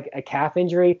it's just like a calf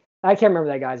injury. I can't remember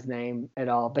that guy's name at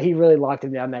all, but he really locked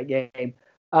him down that game. And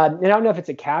I don't know if it's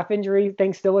a calf injury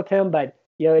thing still with him, but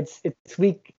it's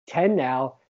week 10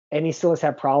 now, and he still has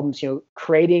had problems,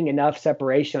 creating enough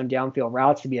separation on downfield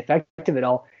routes to be effective at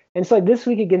all. And so like this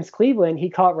week against Cleveland, he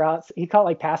caught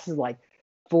like passes like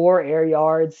 4 air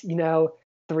yards,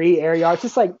 3 air yards,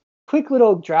 just like quick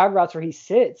little drag routes where he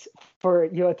sits for a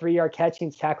 3-yard catch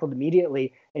and he's tackled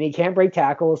immediately, and he can't break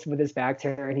tackles with his back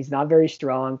turn. He's not very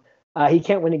strong. He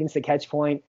can't win against the catch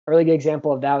point. A really good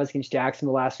example of that was against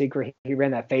Jacksonville last week, where he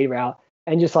ran that fade route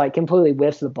and just like completely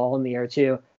whiffs the ball in the air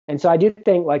too. And so I do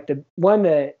think like the one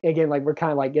that again, like we're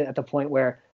kind of like getting at the point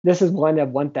where this is one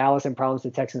of 1,000 problems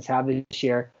the Texans have this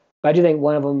year. But I do think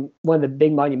one of the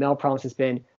big monumental problems has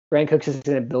been Brandin Cooks'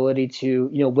 ability to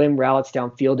win routes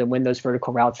downfield and win those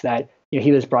vertical routes that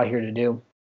he was brought here to do.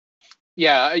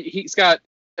 Yeah, he's got,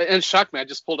 and it shocked me. I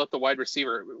just pulled up the wide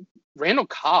receiver. Randall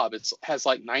Cobb has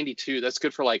like 92. That's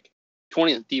good for like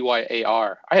 20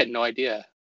 DYAR. I had no idea.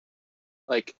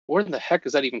 Like, where the heck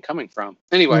is that even coming from?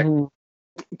 Anyway,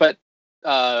 but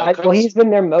he's been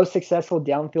their most successful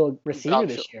downfield receiver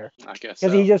this year. I guess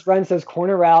because he just runs those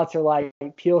corner routes or like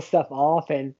peel stuff off,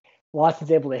 and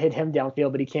Watson's able to hit him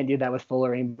downfield, but he can't do that with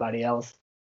Fuller or anybody else.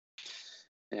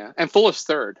 Yeah, and Fuller's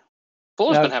third.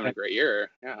 Fuller's been having a great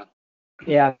year. Yeah.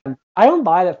 Yeah, I don't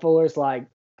buy that Fuller's like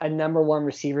a number 1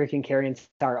 receiver who can carry an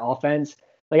entire offense.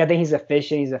 Like I think he's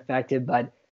efficient, he's effective,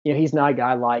 but he's not a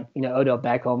guy like Odell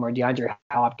Beckham or DeAndre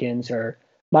Hopkins or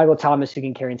Michael Thomas who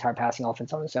can carry an entire passing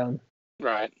offense on his own.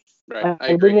 Right. I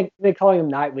agree. They call him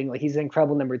Nightwing. Like he's an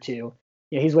incredible number 2.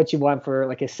 He's what you want for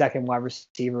like a second wide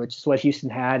receiver, which is what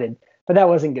Houston had, but that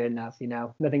wasn't good enough.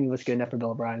 Nothing was good enough for Bill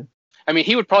O'Brien. I mean,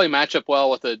 he would probably match up well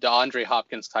with a DeAndre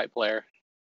Hopkins type player.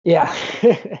 Yeah.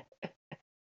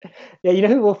 Yeah,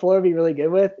 who Will Fuller would be really good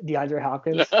with? DeAndre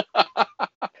Hopkins.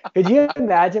 Could you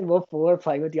imagine Will Fuller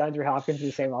playing with DeAndre Hopkins in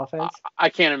the same offense? I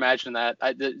can't imagine that.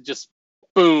 Just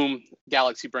boom,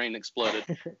 galaxy brain exploded.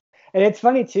 And it's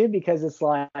funny too because it's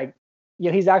like,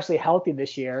 he's actually healthy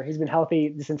this year. He's been healthy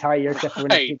this entire year except for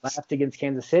when he left against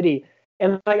Kansas City.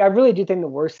 And like, I really do think the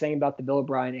worst thing about the Bill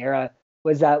O'Brien era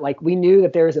was that like we knew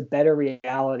that there was a better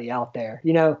reality out there.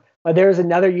 There was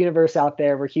another universe out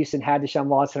there where Houston had Deshaun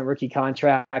Watson a rookie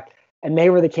contract, and they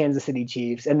were the Kansas City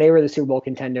Chiefs, and they were the Super Bowl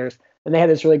contenders, and they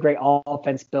had this really great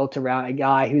offense built around a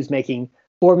guy who's making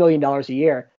 $4 million a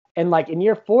year. And like in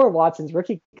year 4, Watson's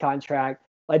rookie contract,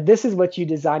 like this is what you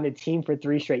designed a team for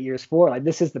 3 straight years for. Like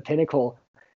this is the pinnacle.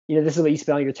 This is what you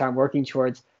spend all your time working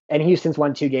towards. And Houston's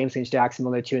won 2 games against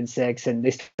Jacksonville. They're 2-6, and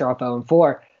they start off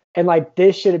 0-4. And like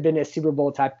this should have been a Super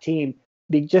Bowl type team,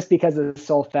 just because of the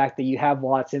sole fact that you have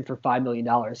Watson for $5 million.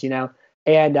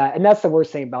 And that's the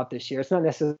worst thing about this year. It's not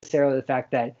necessarily the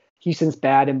fact that Houston's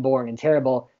bad and boring and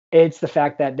terrible. It's the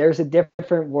fact that there's a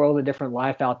different world, a different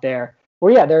life out there.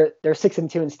 Where they're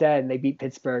 6-2 instead, and they beat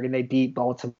Pittsburgh and they beat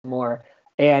Baltimore,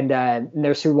 and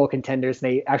they're Super Bowl contenders.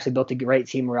 And they actually built a great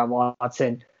team around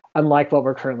Watson, unlike what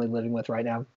we're currently living with right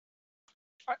now.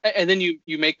 And then you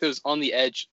make those on the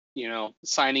edge,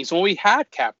 signings when we had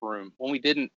cap room, when we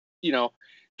didn't,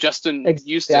 Justin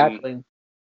Houston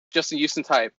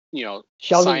type,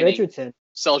 Sheldon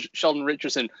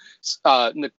Richardson,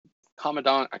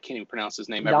 Commandant, I can't even pronounce his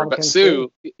name ever, but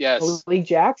Sue, yes, Lee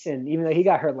Jackson, even though he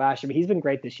got hurt last year, but he's been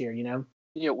great this year.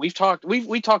 We've talked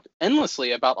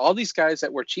endlessly about all these guys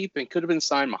that were cheap and could have been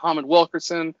signed. Muhammad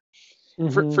Wilkerson.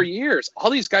 For years,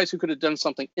 all these guys who could have done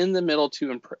something in the middle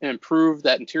to improve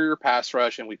that interior pass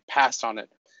rush, and we passed on it.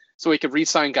 So we could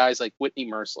re-sign guys like Whitney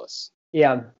Merciless.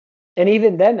 Yeah. And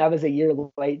even then, that was a year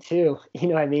late too. You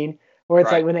know what I mean? Where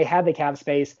it's like when they had the cap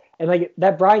space, and like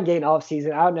that Brian Gaine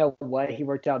offseason, I don't know what he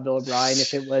worked out Bill O'Brien,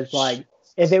 if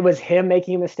it was him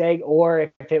making a mistake,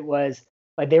 or if it was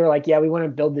like they were like, yeah, we want to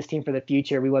build this team for the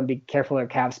future. We want to be careful of our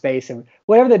cap space, and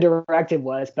whatever the directive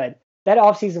was. But that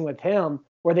offseason with him,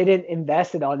 where they didn't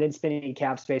invest at all, didn't spend any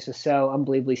cap space, was so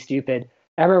unbelievably stupid.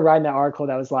 I remember writing that article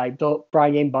that was like,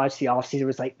 Brian Gaine botched the offseason. It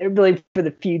was like, they're building for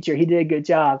the future. He did a good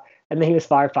job. And then he was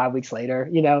fired 5 weeks later,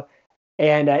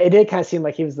 And it did kind of seem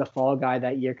like he was the fall guy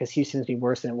that year, because Houston's be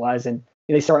worse than it was. And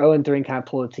they start 0-3 and kind of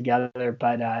pull it together.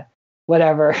 But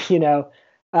whatever,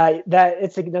 that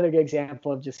it's another good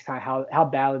example of just kind of how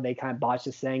badly they kind of botched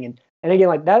this thing. And again,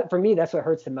 like that, for me, that's what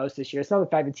hurts the most this year. It's not the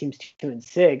fact the team's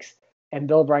 2-6. And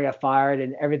Bill O'Brien got fired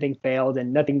and everything failed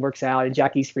and nothing works out and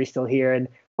Jack Easterby's still here and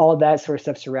all of that sort of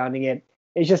stuff surrounding it.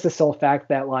 It's just the sole fact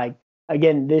that, like,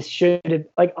 again, this should have,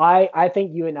 like, I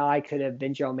think you and I could have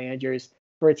been general managers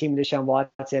for a team with Deshaun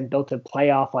Watson, built a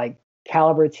playoff, like,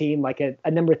 caliber team, like a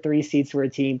number 3 seeds for a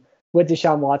team with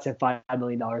Deshaun Watson, $5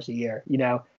 million a year,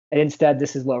 And instead,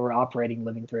 this is what we're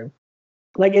living through.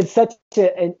 Like, it's such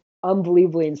an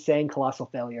unbelievably insane, colossal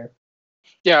failure.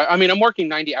 Yeah, I mean, I'm working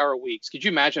 90-hour weeks. Could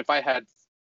you imagine if I had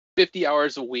 50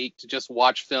 hours a week to just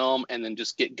watch film and then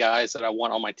just get guys that I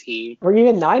want on my team? Or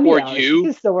even 90 hours. You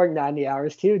can still work 90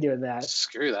 hours too doing that.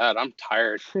 Screw that. I'm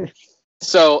tired.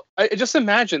 So just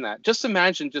imagine that. Just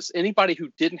imagine just anybody who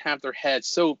didn't have their head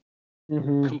so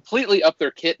completely up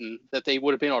their kitten that they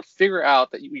would have been able to figure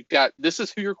out that we've got, this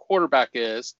is who your quarterback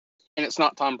is, and it's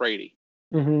not Tom Brady.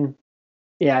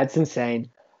 Yeah, it's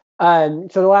insane. So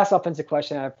the last offensive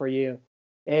question I have for you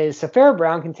is, so Pharaoh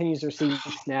Brown continues to receive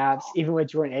snaps, even with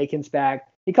Jordan Akins back.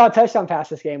 He caught a touchdown pass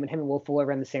this game when him and Will Fuller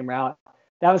ran the same route.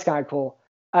 That was kind of cool.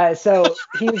 So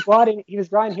he was brought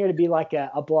in here to be like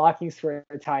a blocking square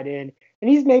tight end. And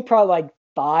he's made probably like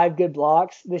 5 good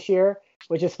blocks this year,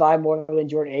 which is 5 more than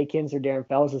Jordan Akins or Darren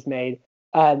Fells has made.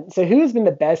 So who has been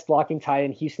the best blocking tight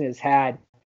end Houston has had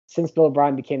since Bill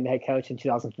O'Brien became the head coach in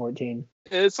 2014?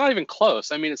 It's not even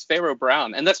close. I mean, it's Pharaoh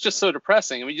Brown, and that's just so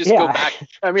depressing. I mean, go back.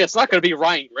 I mean, it's not going to be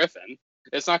Ryan Griffin.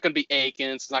 It's not going to be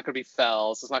Akins. It's not going to be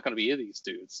Fells. It's not going to be either of these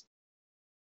dudes.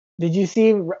 Did you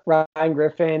see Ryan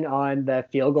Griffin on the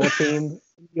field goal team,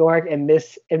 New York, and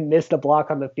miss the block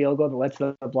on the field goal that lets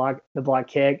the block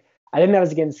kick? I think that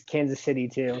was against Kansas City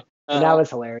too, and that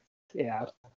was hilarious. Yeah.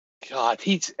 God,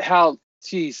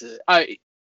 Jesus.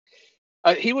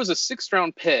 He was a 6th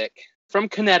round pick from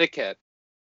Connecticut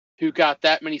who got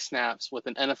that many snaps with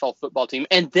an NFL football team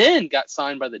and then got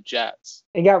signed by the Jets.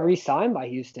 And got re-signed by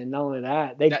Houston. Not only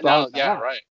that,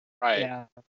 right. Yeah.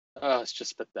 Oh, it's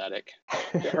just pathetic.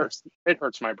 It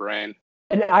hurts my brain.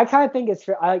 And I kind of think it's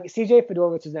CJ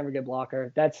Fedorowicz was never a good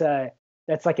blocker. That's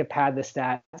like a pad the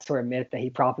stat sort of myth that he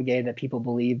propagated that people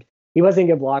believed. He wasn't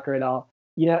a good blocker at all.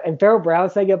 And Pharaoh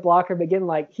Brown's not a good blocker, but again,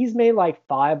 like, he's made like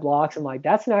 5 blocks and like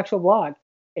that's an actual block.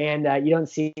 And you don't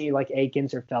see like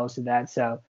Akins or Fells do that.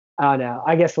 So I don't know.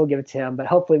 I guess we'll give it to him, but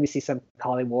hopefully we see some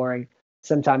Collie Waring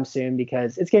sometime soon,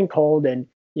 because it's getting cold and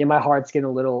my heart's getting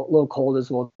a little cold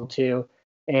as well too.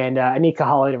 And I need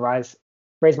Kahale to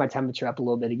raise my temperature up a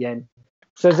little bit again.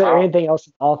 So is there anything else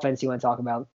in offense you want to talk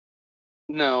about?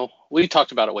 No, we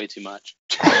talked about it way too much.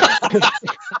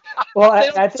 Well,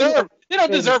 they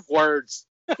don't deserve words.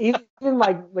 Even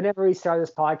like whenever we start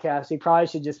this podcast, we probably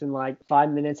should just been like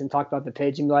 5 minutes and talk about the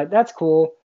pitch and be like, that's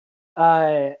cool.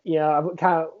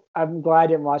 I'm glad I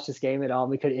didn't watch this game at all.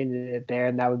 We could have ended it there,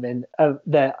 and that would have been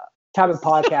the type of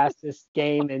podcast this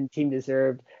game and team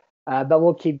deserved. But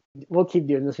we'll keep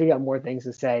doing this. We got more things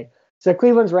to say. So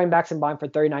Cleveland's running backs combined for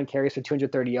 39 carries for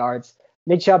 230 yards.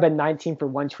 Nick Chubb had 19 for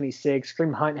 126.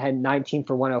 Kareem Hunt had 19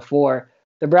 for 104.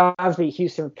 The Browns beat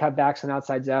Houston with cutbacks on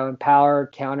outside zone, power,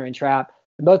 counter, and trap.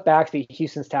 And both backs beat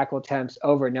Houston's tackle attempts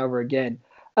over and over again.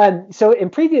 So in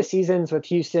previous seasons with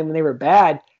Houston, when they were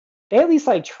bad, they at least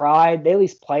tried. They at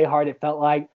least play hard. It felt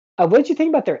like. What did you think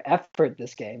about their effort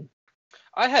this game?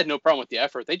 I had no problem with the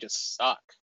effort. They just suck.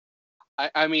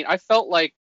 I mean, I felt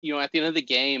like, at the end of the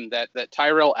game that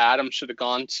Tyrell Adams should have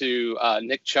gone to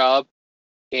Nick Chubb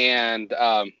and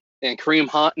Kareem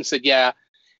Hunt and said, yeah,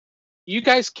 you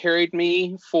guys carried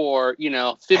me for,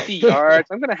 50 yards.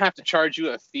 I'm going to have to charge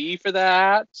you a fee for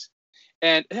that.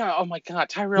 And, oh, my God,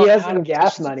 Tyrell Adams. He has some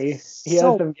gas money. He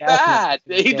so has some gas bad.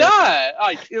 money. He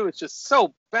does. It was just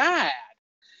so bad.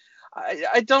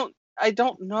 I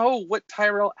don't know what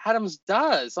Tyrell Adams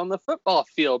does on the football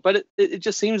field, but it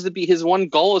just seems to be his one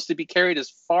goal is to be carried as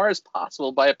far as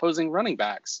possible by opposing running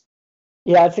backs.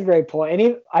 Yeah, that's a great point.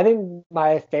 And I think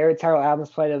my favorite Tyrell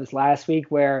Adams play that was last week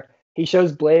where he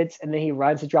shows blitz and then he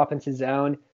runs to drop into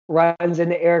zone, runs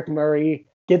into Eric Murray,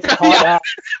 gets caught out,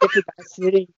 gets the guy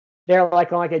sitting there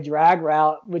on a drag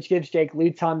route, which gives Jake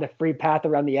Luton the free path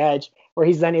around the edge, where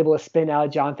he's then able to spin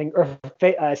out Jonathan or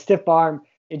stiff arm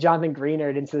Jonathan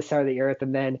Greenard into the center of the earth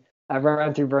and then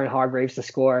run through Vernon Hargraves to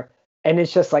score. And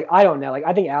it's just I don't know.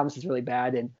 I think Adams is really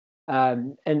bad. And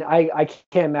I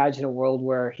can't imagine a world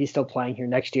where he's still playing here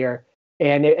next year.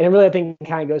 And it really, I think,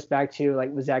 kind of goes back to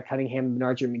with Zach Cunningham and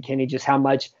Benardrick McKinney, just how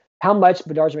much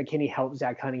Benardrick McKinney helped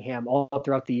Zach Cunningham all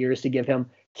throughout the years to give him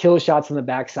kill shots on the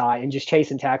backside and just chase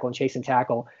and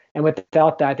tackle. And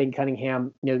without that, I think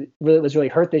Cunningham, was really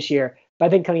hurt this year. But I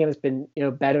think Cunningham has been,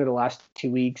 better the last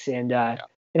 2 weeks, and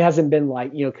it hasn't been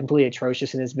completely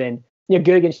atrocious, and has been good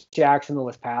against Jacksonville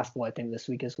was passable, I think, this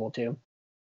week as well too.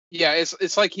 Yeah,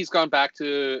 it's like he's gone back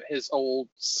to his old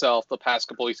self the past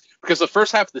couple weeks, because the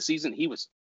first half of the season he was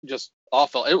just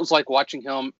awful. It was like watching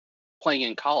him playing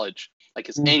in college.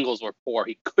 His angles were poor.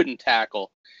 He couldn't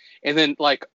tackle. And then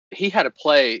he had a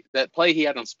play he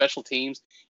had on special teams.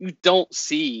 You don't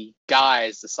see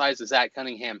guys the size of Zach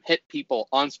Cunningham hit people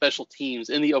on special teams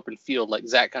in the open field like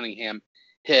Zach Cunningham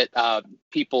hit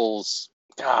what's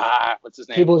his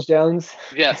name? Peoples-Jones.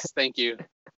 Yes, thank you.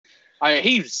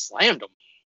 He slammed him.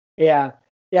 Yeah,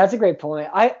 that's a great point.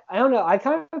 I don't know. I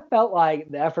kind of felt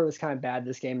like the effort was kind of bad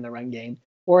this game in the run game,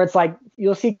 where it's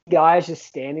you'll see guys just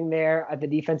standing there at the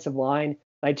defensive line,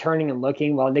 turning and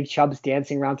looking while Nick Chubb's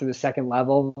dancing around through the second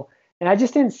level. And I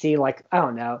just didn't see I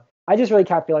don't know. I just really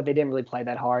kind of feel like they didn't really play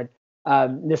that hard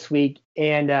this week.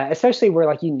 And especially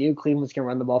where you knew Cleveland was going to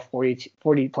run the ball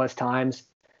 40 plus times.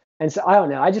 And so I don't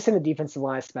know. I just think the defensive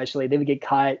line especially, they would get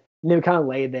cut and they would kind of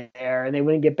lay there and they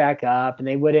wouldn't get back up and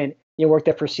they wouldn't work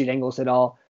their pursuit angles at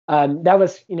all. That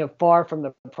was, far from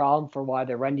the problem for why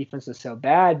their run defense was so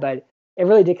bad, but it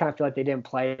really did kind of feel like they didn't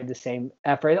play the same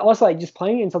effort. And also, just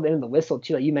playing until the end of the whistle,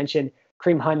 too. You mentioned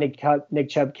Kareem Hunt, Nick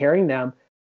Chubb carrying them.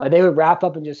 They would wrap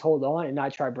up and just hold on and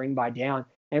not try to bring by down.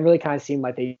 And it really kind of seemed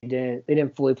like they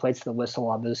didn't fully play to the whistle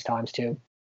on those times, too.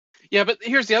 Yeah, but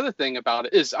here's the other thing about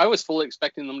it is I was fully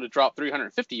expecting them to drop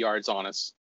 350 yards on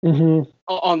us.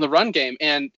 On the run game,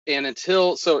 and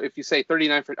until if you say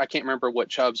 39 I can't remember what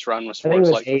Chubb's run was for. I think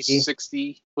it was 80.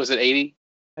 60. Was it 80?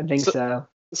 I think so.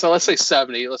 So let's say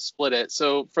 70. Let's split it.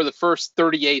 So for the first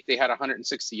 38, they had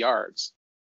 160 yards.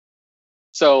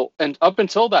 So, and up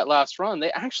until that last run,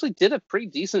 they actually did a pretty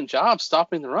decent job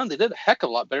stopping the run. They did a heck of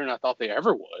a lot better than I thought they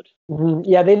ever would.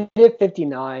 Yeah, they did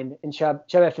 59, and Chubb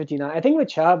had 59. I think with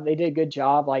Chubb, they did a good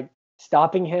job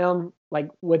stopping him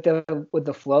with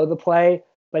the flow of the play.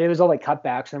 But it was all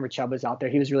cutbacks. Whenever Chubb was out there,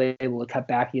 he was really able to cut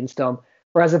back against them.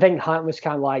 Whereas I think Hunt was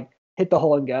kind of hit the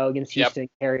hole and go against Houston,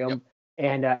 carry him,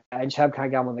 and Chubb kind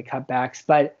of got him on the cutbacks.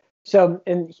 But so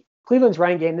in Cleveland's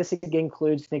running game, this again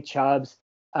includes Nick Chubb's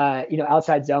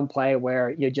outside zone play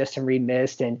where Justin Reed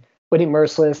missed and Whitney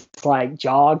Merciless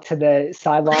jogged to the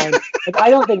sideline. I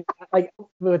don't think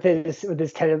with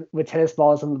tennis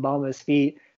balls on the bottom of his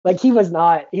feet, he was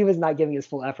not giving his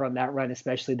full effort on that run,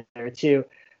 especially there too.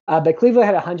 But Cleveland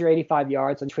had 185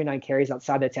 yards on 29 carries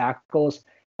outside the tackles.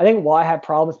 I think Watt had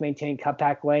problems maintaining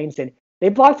cutback lanes, and they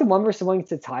blocked him 1-versus-1 against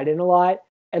the tight end a lot.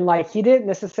 And he didn't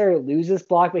necessarily lose his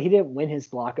block, but he didn't win his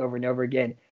block over and over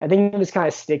again. I think he was kind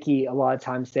of sticky a lot of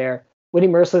times there. Whitney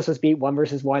Merciless was beat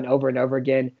 1-versus-1 over and over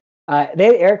again. They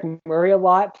had Eric Murray a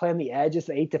lot playing the edge as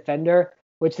the 8th defender,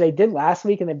 which they did last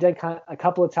week, and they've done a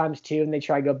couple of times too. And they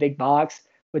try to go big box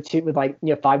with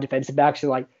 5 defensive backs.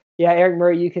 So yeah, Eric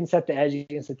Murray, you can set the edge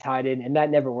against the tight end, and that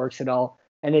never works at all.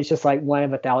 And it's just one of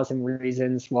 1,000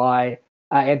 reasons why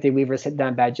Anthony Weaver's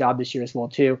done a bad job this year as well,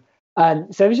 too.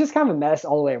 So it was just kind of a mess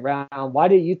all the way around. Why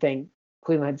do you think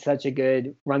Cleveland had such a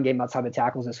good run game outside the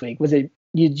tackles this week? Did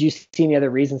you see any other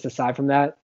reasons aside from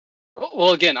that?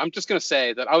 Well, again, I'm just going to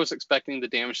say that I was expecting the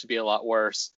damage to be a lot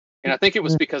worse. And I think it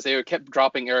was because they kept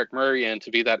dropping Eric Murray in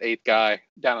to be that eighth guy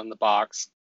down in the box,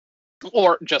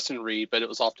 or Justin Reed, but it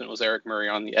was Eric Murray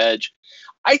on the edge.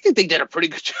 I think they did a pretty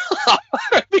good job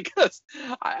because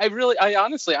I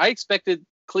honestly expected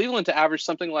Cleveland to average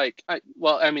something like,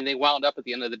 they wound up at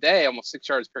the end of the day almost 6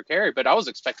 yards per carry, but I was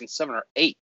expecting 7 or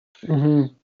 8.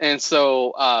 Mm-hmm. And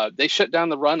so they shut down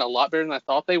the run a lot better than I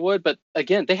thought they would. But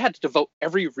again, they had to devote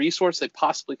every resource they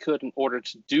possibly could in order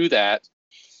to do that.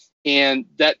 And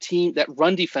that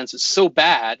run defense is so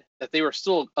bad that they were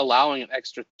still allowing an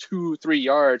extra 2-3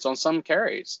 yards on some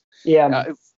carries. Yeah.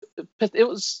 It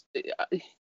was.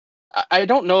 I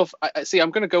don't know if I see.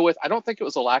 I'm going to go with. I don't think it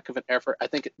was a lack of an effort. I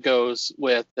think it goes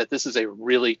with that. This is a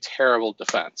really terrible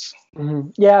defense. Mm-hmm.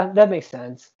 Yeah, that makes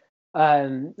sense.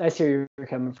 I see where you're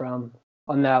coming from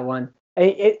on that one.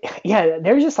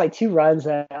 There's just like 2 runs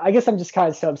that I guess I'm just kind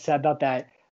of so upset about that.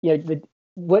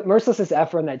 What merciless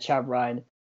effort on that Chubb run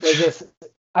was just.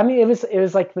 I mean, it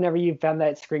was like whenever you found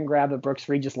that screen grab of Brooks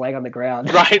Reed just laying on the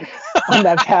ground, right? On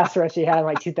that pass rush he had in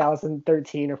like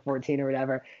 2013 or 14 or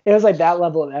whatever. It was like that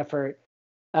level of effort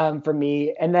for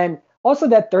me. And then also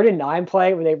that 3rd and 9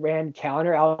 play where they ran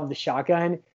counter out of the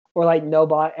shotgun, or like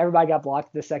everybody got blocked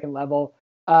at the second level.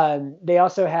 I'm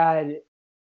trying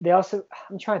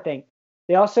to think.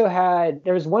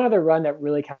 There was one other run that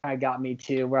really kind of got me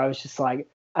too, where I was just like,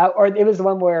 or it was the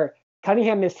one where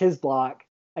Cunningham missed his block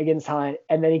against Hunt,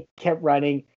 and then he kept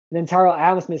running. And then Tyrell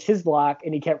Adams missed his block,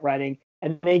 and he kept running.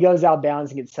 And then he goes out of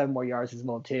bounds and gets 7 more yards as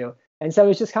well too. And so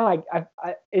it's just kind of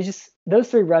like it's just those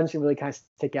 3 runs really kind of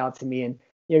stick out to me, and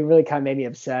it really kind of made me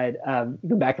upset.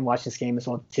 Go back and watch this game as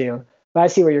well too. But I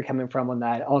see where you're coming from on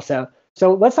that also.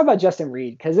 So let's talk about Justin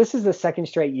Reed, because this is the 2nd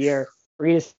straight year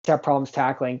Reed has had problems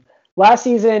tackling. Last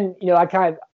season,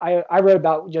 I wrote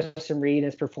about Justin Reed and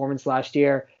his performance last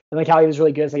year, and like how he was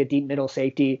really good as like a deep middle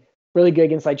safety, really good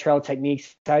against like trail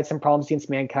techniques. He had some problems against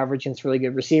man coverage against really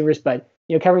good receivers, but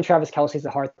covering Travis Kelce is a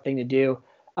hard thing to do.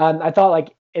 I thought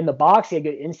like in the box he had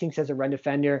good instincts as a run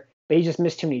defender, but he just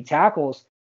missed too many tackles.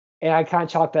 And I kind of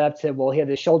chalked that up to, well, he had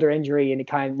the shoulder injury and it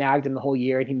kind of nagged him the whole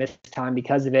year and he missed time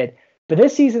because of it. But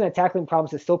this season, the tackling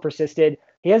problems have still persisted.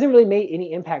 He hasn't really made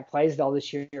any impact plays at all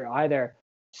this year either.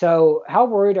 So how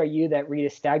worried are you that Reed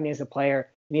is stagnant as a player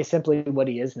and he's simply what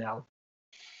he is now?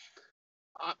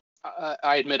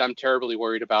 I admit I'm terribly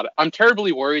worried about it. I'm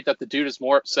terribly worried that the dude is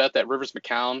more upset that Rivers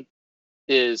McCown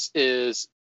is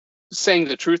saying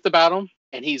the truth about him,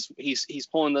 and he's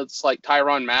pulling this like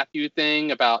Tyrann Mathieu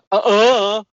thing about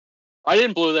I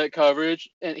didn't blow that coverage,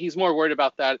 and he's more worried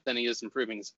about that than he is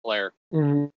improving as a player.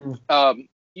 Mm-hmm.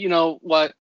 You know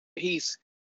what?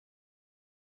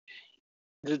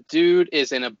 The dude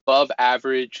is an above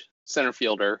average center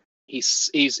fielder. He's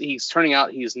turning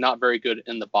out he's not very good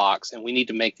in the box, and we need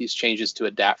to make these changes to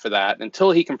adapt for that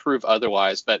until he can prove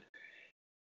otherwise. But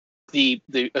the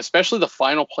especially the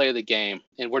final play of the game,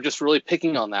 and we're just really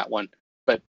picking on that one.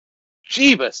 But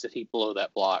Jeebus, did he blow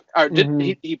that block? Or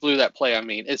he blew that play? I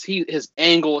mean, his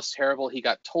angle was terrible. He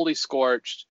got totally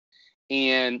scorched,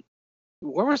 and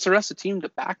where was the rest of the team to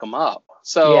back him up?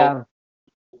 So, yeah.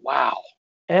 Wow.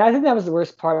 And I think that was the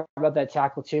worst part about that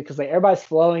tackle too, because like everybody's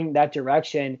flowing that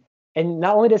direction, and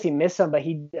not only does he miss him, but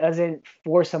he doesn't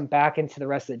force him back into the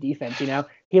rest of the defense.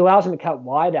 He allows him to cut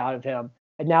wide out of him,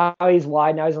 and now he's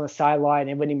wide. Now he's on the sideline,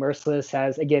 and Whitney Merciless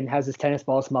has his tennis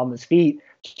ball small on his feet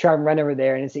to try and run over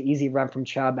there, and it's an easy run from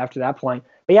Chubb after that point.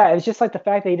 But yeah, it was just like the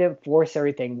fact that he didn't force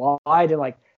everything wide, and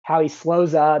like how he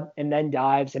slows up and then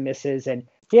dives and misses, and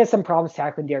he had some problems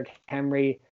tackling Derrick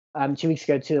Henry 2 weeks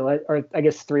ago too, or I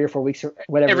guess 3 or 4 weeks or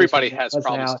whatever. Everybody has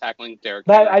problems tackling Derrick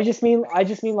Henry. But Henry. I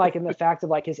just mean like in the fact of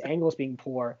like his angles being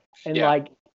poor and yeah.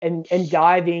 like and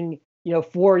diving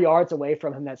 4 yards away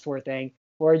from him, that sort of thing,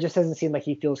 where it just doesn't seem like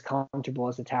he feels comfortable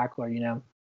as a tackler.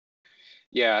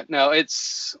 Yeah, no,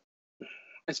 it's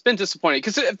been disappointing,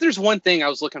 because if there's one thing I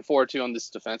was looking forward to on this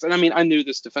defense, and I mean I knew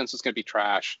this defense was going to be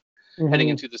trash heading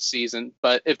into the season,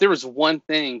 but if there was one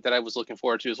thing that I was looking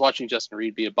forward to, is watching Justin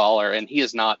Reed be a baller, and he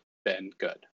has not been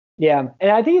good. Yeah, and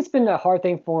I think it's been a hard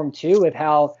thing for him too, with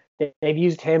how they've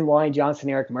used him, Lonnie Johnson,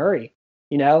 Eric Murray.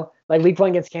 Like week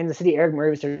 1 against Kansas City, Eric Murray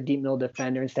was their deep middle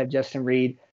defender instead of Justin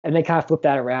Reed, and they kind of flipped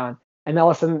that around. And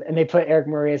all of a sudden, they put Eric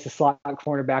Murray as a slot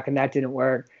cornerback, and that didn't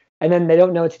work. And then they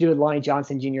don't know what to do with Lonnie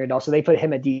Johnson Jr. at all, so they put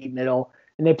him at deep middle,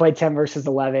 and they played 10 versus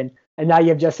 11. And now you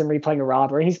have Justin Reed playing a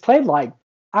robber, and he's played like,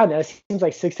 I don't know, it seems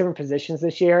like 6 different positions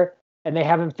this year, and they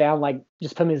haven't found like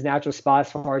just put him in his natural spot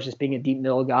as far as just being a deep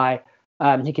middle guy.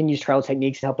 He can use trail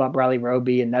techniques to help out Bradley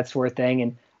Roby and that sort of thing.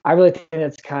 And I really think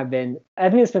that's kind of been, I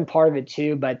think it's been part of it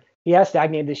too, but he has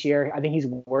stagnated this year. I think he's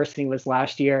worse than he was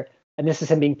last year. And this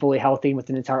is him being fully healthy with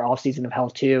an entire offseason of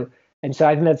health too. And so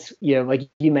I think that's, like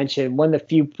you mentioned, one of the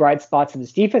few bright spots in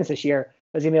this defense this year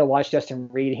was being able to watch Justin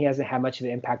Reid. He hasn't had much of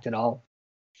an impact at all.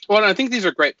 Well, and I think these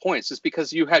are great points. It's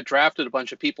because you had drafted a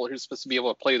bunch of people who's supposed to be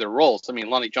able to play their roles. I mean,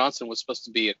 Lonnie Johnson was supposed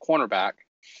to be a cornerback.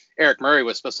 Eric Murray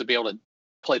was supposed to be able to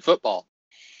play football.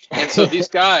 And so these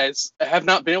guys have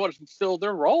not been able to fulfill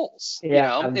their roles.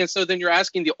 Yeah. And so then you're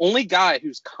asking the only guy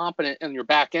who's competent in your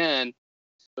back end,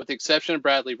 with the exception of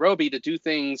Bradley Roby, to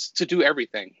do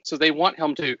everything. So they want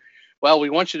him to, well, we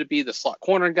want you to be the slot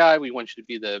corner guy. We want you to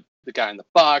be the guy in the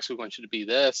box. We want you to be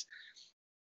this.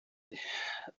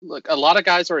 Look, a lot of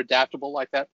guys are adaptable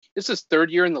like that. This is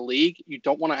third year in the league. You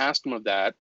don't want to ask them of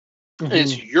that. Mm-hmm. And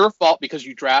it's your fault because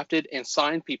you drafted and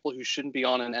signed people who shouldn't be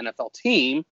on an NFL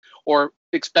team or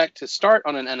expect to start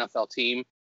on an NFL team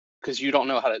because you don't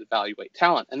know how to evaluate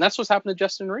talent. And that's what's happened to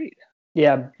Justin Reid.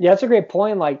 Yeah, that's a great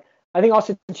point. Like, I think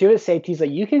also too with safeties,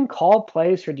 like you can call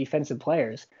plays for defensive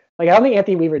players. Like, I don't think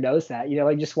Anthony Weaver knows that.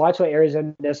 Like just watch what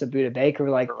Arizona does with Budda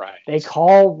Baker. Like They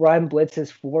call run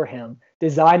blitzes for him,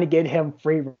 designed to get him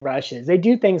free rushes. They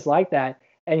do things like that.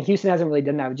 And Houston hasn't really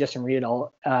done that with Justin Reid at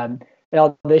all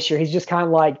this year. He's just kind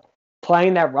of like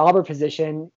playing that robber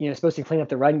position, supposed to clean up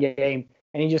the run game.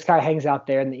 And he just kind of hangs out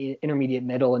there in the intermediate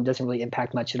middle and doesn't really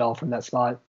impact much at all from that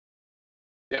spot.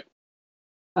 Yep.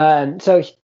 So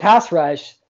pass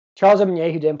rush, Charles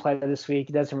Omenihu didn't play this week.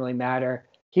 It doesn't really matter.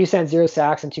 Houston had 0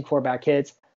 sacks and 2 quarterback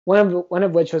hits, one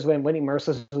of which was when Whitney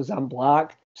Merciless was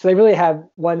unblocked. So they really have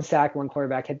 1 sack, 1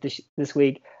 quarterback hit this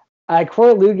week.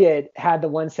 Corey Liuget had the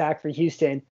 1 sack for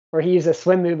Houston, where he used a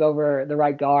swim move over the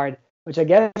right guard, which I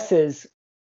guess is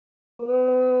I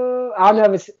don't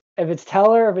know if it's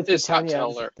Teller or if it's not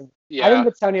Teller. Yeah. I think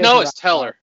it's Antonio. No, it's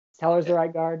Teller. Teller's the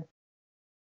right guard.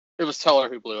 It was Teller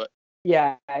who blew it.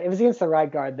 Yeah, it was against the right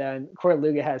guard then. Corey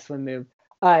Liuget had a swim move.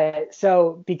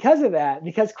 So because of that,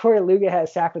 because Corey Liuget had a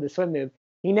sack with a swim move,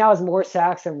 he now has more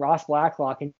sacks than Ross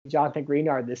Blacklock and Jonathan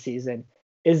Greenard this season.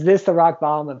 Is this the rock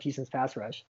bottom of Houston's pass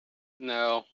rush?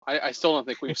 No, I still don't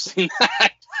think we've seen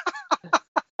that.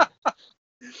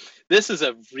 This is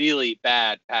a really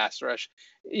bad pass rush.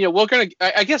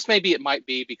 I guess maybe it might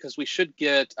be because we should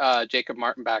get Jacob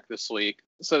Martin back this week.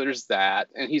 So there's that.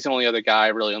 And he's the only other guy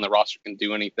really on the roster who can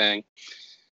do anything.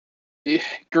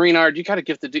 Greenard, you got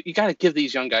to give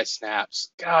these young guys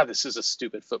snaps. God, this is a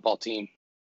stupid football team.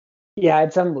 Yeah,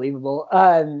 it's unbelievable.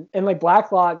 And like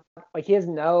Blacklock, like he has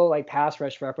no like pass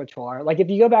rush repertoire. Like if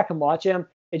you go back and watch him,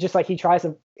 it's just like he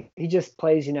just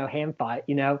plays, hand fight,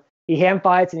 he hand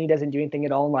fights and he doesn't do anything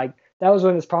at all. And like that was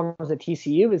one of his problems at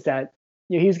TCU is that,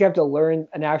 he was going to have to learn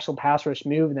an actual pass rush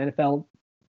move in the NFL.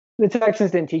 The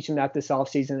Texans didn't teach him that this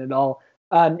offseason at all.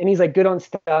 And he's like good on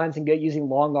stunts and good using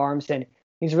long arms. And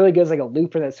he's really good as like a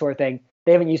looper, that sort of thing.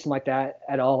 They haven't used him like that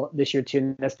at all this year too.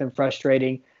 And that's been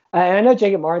frustrating. And I know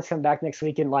Jacob Martin's coming back next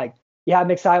week. And like, yeah, I'm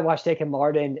excited to watch Jacob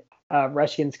Martin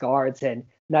rush against guards and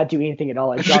not do anything at all.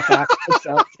 Like drop back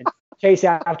and chase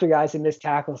after guys and miss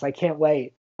tackles. I can't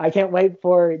wait. I can't wait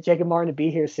for Jacob Martin to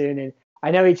be here soon. And I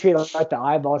know he tweeted like the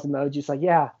eyeballs emoji. Just like,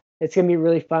 yeah, it's going to be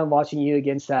really fun watching you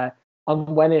against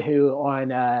Onwenu on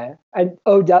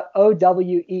OWENWU,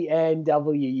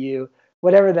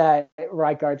 whatever that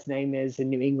right guard's name is in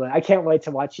New England. I can't wait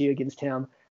to watch you against him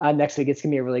next week. It's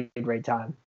going to be a really great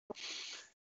time.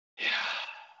 Yeah.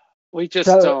 We just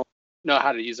don't know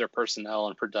how to use our personnel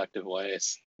in productive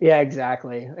ways. Yeah,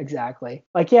 exactly.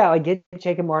 Like, yeah, like get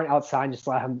Jacob Martin outside and just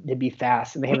allow him to be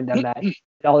fast. And they haven't done that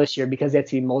all this year because they have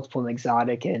to be multiple and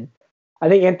exotic. And I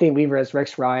think Anthony Weaver has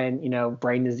Rex Ryan,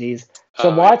 brain disease.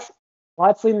 So Watts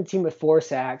leading the team with 4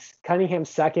 sacks. Cunningham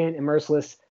second, and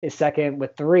Merciless is second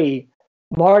with 3.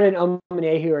 Martin and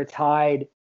Omenihu are tied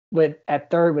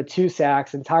at third with 2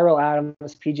 sacks, and Tyrell Adams,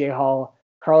 PJ Hall,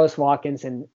 Carlos Watkins,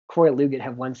 and Corey Liuget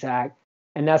have 1 sack.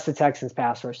 And that's the Texans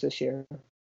pass rush this year.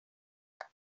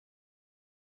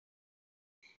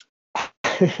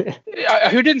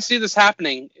 Who didn't see this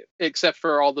happening except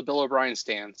for all the Bill O'Brien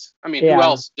stands? I mean, who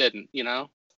else didn't,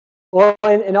 Well,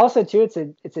 and also too,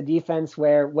 it's a defense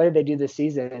where what did they do this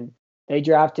season? They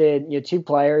drafted 2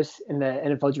 players in the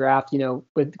NFL draft,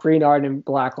 with Greenard and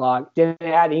Blacklock. Didn't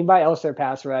add anybody else to their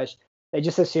pass rush. They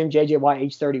just assumed J.J. Watt,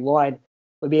 age 31,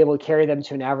 would be able to carry them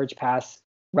to an average pass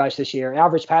rush this year, an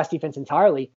average pass defense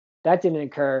entirely. That didn't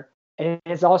occur. And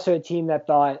it's also a team that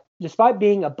thought, despite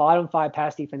being a bottom 5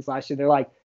 pass defense last year, they're like,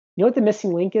 you know what the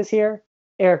missing link is here?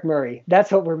 Eric Murray. That's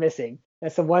what we're missing.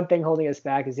 That's the one thing holding us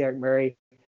back is Eric Murray.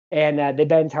 and they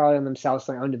bet entirely on themselves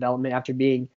in their own development after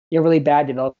being really bad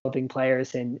developing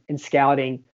players and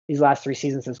scouting these last 3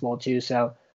 seasons as well too.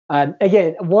 So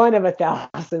again, one of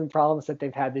 1,000 problems that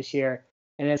they've had this year,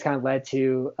 and it's kind of led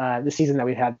to the season that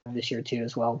we've had this year too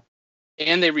as well.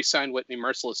 And they re-signed Whitney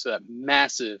Merciless to that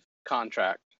massive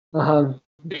contract because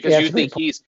Yeah, you think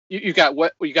you got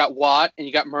Watt and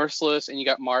you got Merciless and you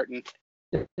got Martin,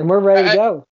 and we're ready to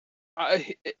go.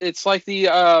 It's like the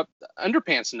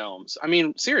underpants gnomes. I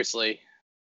mean, seriously.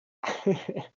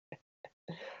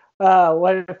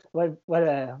 What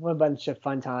a bunch of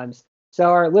fun times. So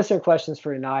our listener questions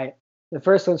for tonight. The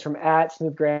first one's from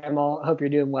 @SmoothGrandma. Hope you're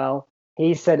doing well.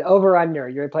 He said over under.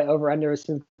 You ready to play over under with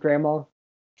Smooth Grandma?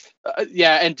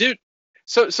 Yeah, and dude,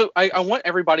 so I want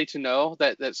everybody to know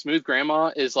that Smooth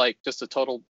Grandma is like just a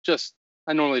total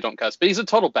I normally don't cuss, but he's a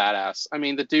total badass. I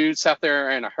mean, the dude sat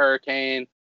there in a hurricane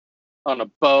on a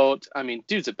boat. I mean,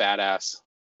 dude's a badass.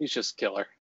 He's just killer.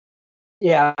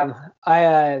 Yeah,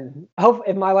 I hope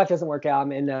if my life doesn't work out,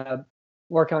 I'm in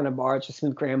work on a barge with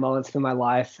Smooth Grandma and spend my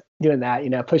life doing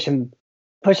that. Pushing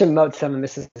moats down in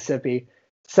Mississippi.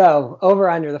 So over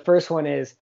under, the first one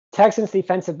is Texans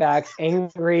defensive backs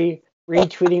angry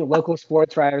retweeting local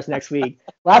sports writers next week.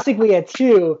 Last week we had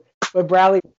 2 with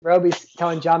Bradley Roby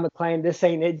telling John McClain, "This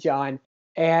ain't it, John,"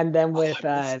 and then with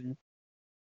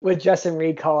Justin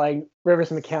Reed calling Rivers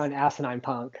McCown asinine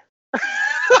punk.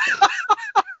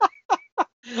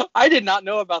 I did not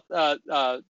know about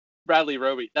Bradley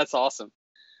Roby. That's awesome.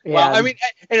 Yeah. Well, I mean,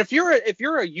 and if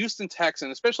you're a Houston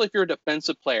Texan, especially if you're a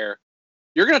defensive player,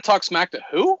 you're going to talk smack to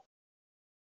who?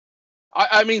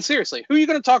 I mean, seriously, who are you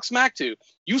going to talk smack to?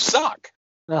 You suck.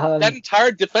 That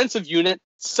entire defensive unit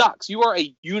sucks. You are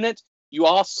a unit. You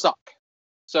all suck.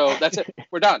 So that's it.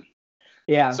 We're done.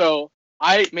 Yeah. So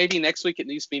maybe next week it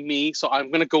needs to be me. So I'm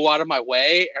going to go out of my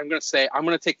way. I'm going to say I'm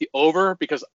going to take the over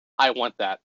because I want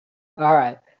that. All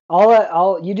right.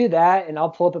 You do that, and I'll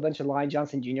pull up a bunch of Lon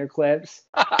Johnson Jr. clips,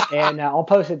 and I'll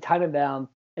post a ton of them.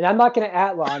 And I'm not going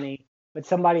to @ Lonnie, but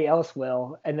somebody else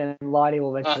will, and then Lonnie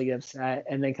will eventually get upset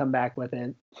and then come back with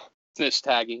it. Snitch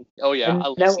tagging. Oh yeah, I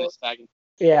love snitch tagging.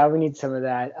 Yeah, we need some of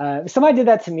that. Somebody did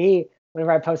that to me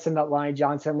whenever I posted about Lonnie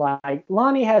Johnson. Like,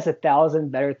 Lonnie has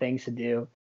 1,000 better things to do.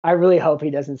 I really hope he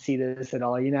doesn't see this at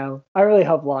all. I really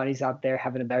hope Lonnie's out there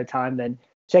having a better time than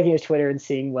checking his Twitter and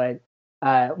seeing what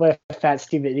a fat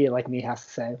stupid idiot like me has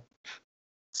to say.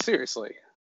 Seriously,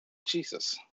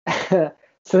 Jesus.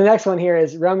 So the next one here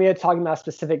is Romeo talking about a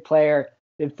specific player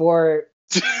before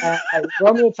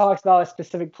Romeo talks about a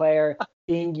specific player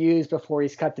being used before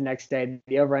he's cut the next day.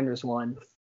 The over-under is 1.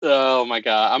 Oh my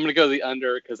God, I'm gonna go the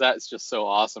under because that's just so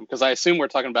awesome. Because I assume we're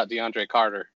talking about DeAndre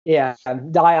Carter. Yeah,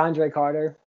 DeAndre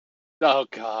Carter. Oh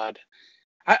God,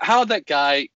 how that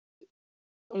guy.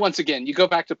 Once again, you go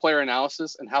back to player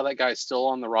analysis and how that guy is still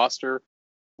on the roster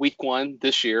week 1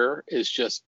 this year is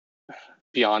just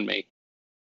beyond me.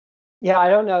 Yeah, I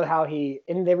don't know how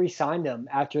and they re-signed him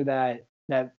after that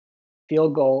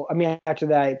field goal. I mean, after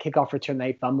that kickoff return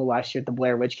they fumbled last year at the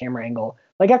Blair Witch camera angle.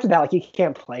 Like after that, he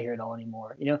can't play here at all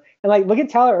anymore, And look at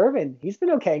Tyler Ervin. He's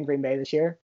been okay in Green Bay this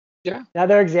year. Yeah.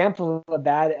 Another example of a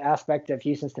bad aspect of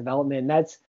Houston's development. And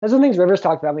that's one of the things Rivers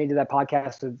talked about when he did that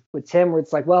podcast with Tim, where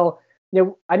it's like, well,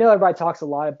 I know everybody talks a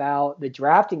lot about the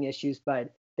drafting issues,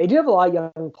 but they do have a lot of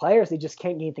young players. They just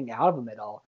can't get anything out of them at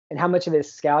all. And how much of it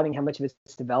is scouting, how much of it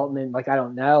is development, I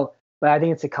don't know. But I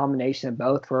think it's a combination of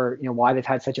both for, why they've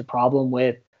had such a problem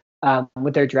with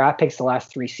their draft picks the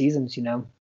last 3 seasons,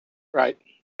 Right.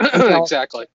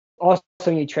 Exactly. Also,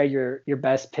 when you trade your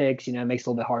best picks, it makes it a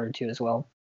little bit harder too as well.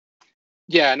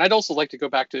 Yeah, and I'd also like to go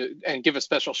back to and give a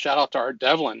special shout out to Art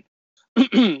Devlin.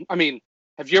 I mean,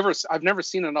 I've never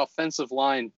seen an offensive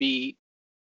line be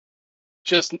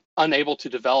just unable to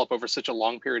develop over such a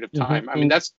long period of time. I mean,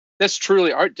 that's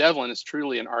truly Art Devlin is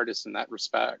truly an artist in that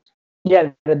respect.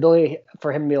 Yeah, the ability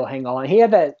for him to be able to hang on. He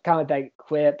had that kind of that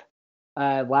quip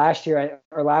last year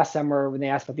or last summer when they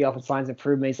asked about the offensive line's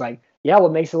improvement. He's like, yeah, well,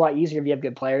 it makes it a lot easier if you have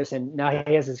good players. And now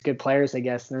he has his good players, I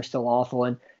guess, and they're still awful.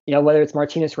 And, whether it's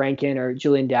Martinez Rankin or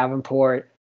Julian Davenport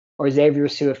or Xavier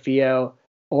Suafio,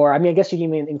 or, I mean, I guess you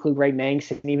can even include Ray Manx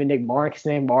and even Nick Martin, because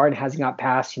Nick Martin hasn't got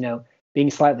past,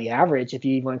 being slightly average, if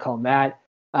you even want to call him that.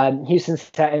 Houston's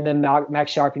and then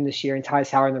Max Sharping this year and Tyus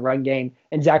Howard in the run game,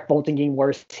 and Zach Bolton getting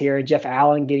worse here, and Jeff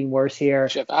Allen getting worse here.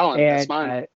 Jeff Allen, that's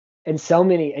mine. And so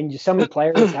many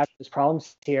players have those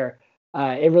problems here.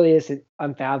 It really is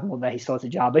unfathomable that he still has a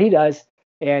job, but he does.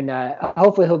 And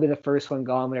hopefully he'll be the first one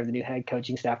gone whenever the new head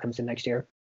coaching staff comes in next year.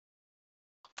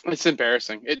 It's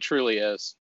embarrassing. It truly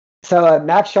is. So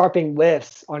Max Sharping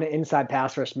whiffs on an inside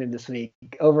pass rush move this week.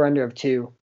 Over under of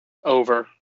 2. Over.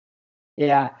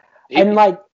 Yeah. And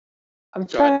I'm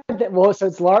Go ahead. trying to think. Well, so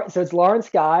it's Lawrence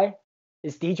Guy,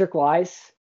 it's Dietrich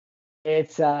Weiss,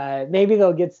 it's maybe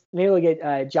they'll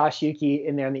get Josh Yuki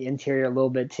in there on the interior a little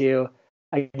bit too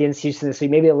against Houston this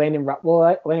week. Maybe Landon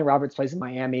Roberts plays in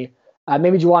Miami.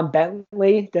 Maybe Juwan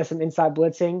Bentley does some inside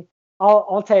blitzing.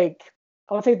 I'll take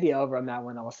the over on that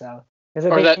one also because I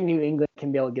Or think that, New England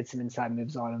can be able to get some inside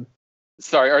moves on him.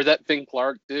 sorry, or that Vin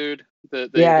Clark dude, the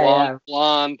Yeah, long yeah,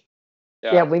 blonde.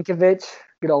 yeah. Yeah, Winkovich,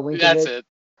 good old that's Winkovich. it.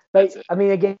 But That's it. I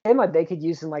mean, again, like they could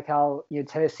use him like how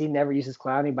Tennessee never uses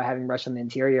Clowney by having Rush on the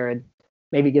interior and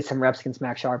maybe get some reps against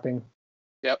Max Sharping.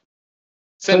 Yep.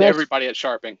 So Send next, everybody at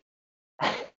Sharping.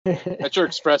 That's your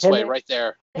him, expressway right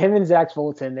there. him and Zach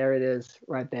Fulton, there it is,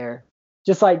 right there.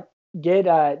 Just like do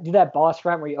that boss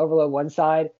front where you overload one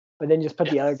side, but then just put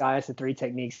the other Yes. guy as the 3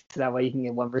 techniques, so that way you can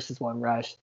get 1 versus 1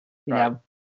 rush. You Right. know.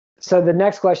 So the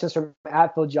next question is from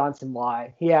Phil Johnson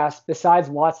Y. He asked, besides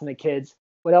Watson and the kids,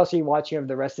 what else are you watching over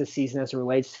the rest of the season as it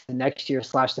relates to next year /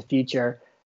 the future?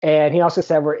 And he also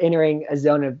said we're entering a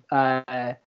zone of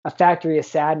a factory of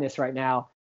sadness right now,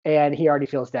 and he already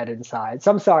feels dead inside.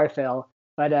 So I'm sorry, Phil,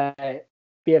 but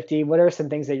BFD, what are some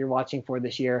things that you're watching for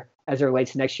this year as it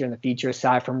relates to next year in the future,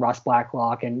 aside from Ross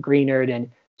Blacklock and Greenard and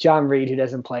John Reed, who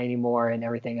doesn't play anymore, and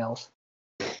everything else?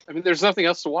 I mean, there's nothing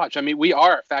else to watch. I mean, we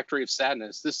are a factory of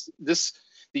sadness.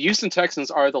 The Houston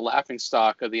Texans are the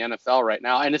laughingstock of the NFL right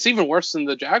now, and it's even worse than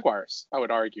the Jaguars, I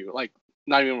would argue. Like,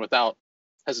 not even without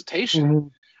hesitation. Mm-hmm.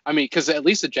 I mean, because at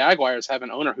least the Jaguars have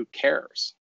an owner who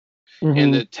cares, Mm-hmm.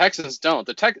 and the Texans don't.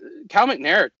 Cal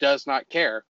McNair does not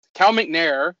care. Cal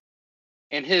McNair's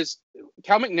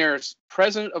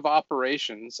president of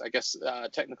operations, I guess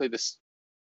technically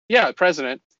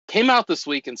president, came out this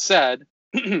week and said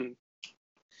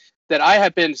that I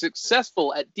have been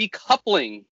successful at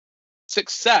decoupling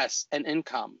success and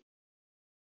income.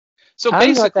 So I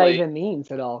don't know what that basically, even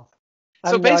means at all.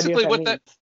 so basically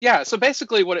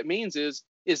what it means is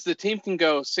the team can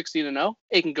go 16-0,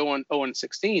 it can go on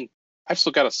 0-16. I've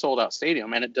still got a sold out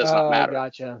stadium, and it does not matter.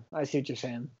 Gotcha. I see what you're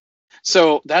saying.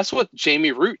 So that's what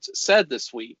Jamie Roots said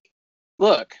this week.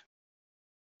 Look,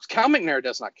 Cal McNair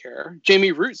does not care.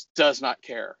 Jamie Roots does not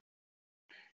care.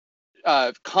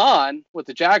 Khan with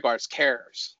the Jaguars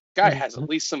cares. Guy has at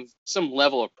least some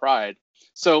level of pride.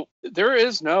 So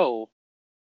there's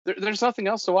nothing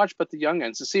else to watch but the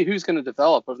youngins to see who's going to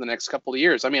develop over the next couple of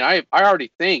years. I mean, I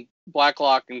already think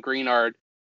Blacklock and Greenard,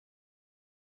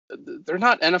 they're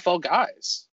not NFL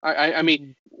guys. I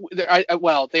mean, they are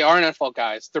NFL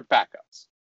guys. They're backups.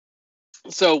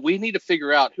 So we need to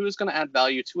figure out who is going to add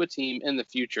value to a team in the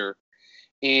future,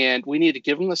 and we need to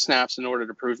give them the snaps in order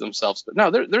to prove themselves. But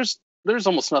no, there's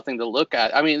almost nothing to look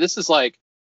at. I mean, this is like,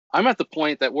 I'm at the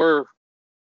point that we're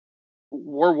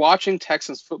watching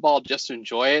Texans football just to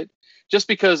enjoy it, just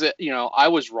because I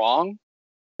was wrong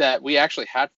that we actually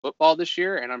had football this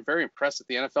year, and I'm very impressed that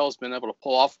the NFL has been able to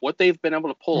pull off what they've been able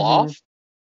to pull off.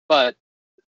 But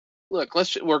look,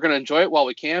 we're going to enjoy it while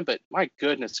we can. But my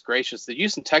goodness gracious, the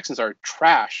Houston Texans are a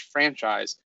trash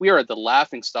franchise. We are the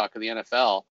laughingstock of the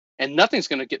NFL, and nothing's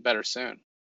going to get better soon.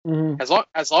 Mm-hmm. As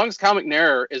long as Cal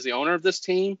McNair is the owner of this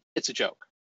team, it's a joke.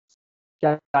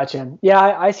 Gotcha. Yeah,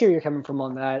 I see where you're coming from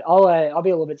on that. I'll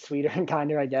be a little bit sweeter and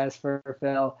kinder, I guess, for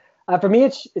Phil. For me,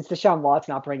 it's Deshaun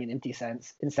Watson operating in empty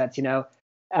sets.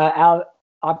 Out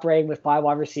operating with 5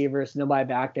 wide receivers, nobody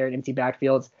back there in empty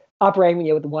backfields.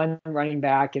 Operating with 1 running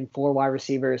back and 4 wide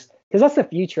receivers, because that's the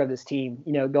future of this team.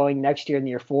 Going next year and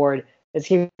the year forward, it's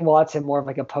giving Watson more of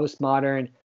like a postmodern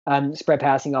spread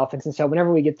passing offense. And so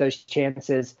whenever we get those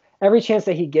chances, every chance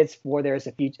that he gets for there is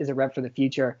a rep for the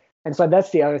future. And so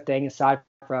that's the other thing, aside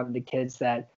from the kids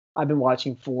that I've been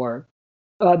watching for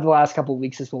the last couple of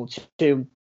weeks as well too.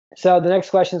 So the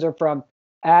next questions are from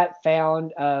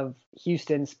 @found of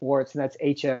Houston Sports, and that's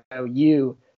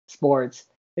HOU Sports.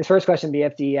 His first question,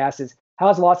 BFD asks, is how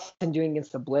is Watson doing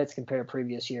against the blitz compared to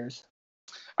previous years?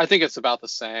 I think it's about the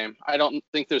same. I don't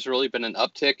think there's really been an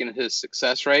uptick in his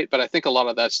success rate, but I think a lot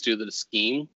of that's due to the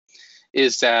scheme.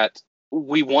 Is that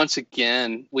we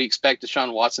expect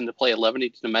Deshaun Watson to play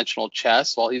 11-dimensional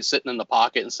chess while he's sitting in the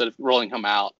pocket instead of rolling him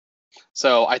out.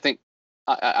 So I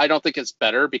don't think it's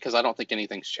better, because I don't think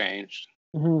anything's changed.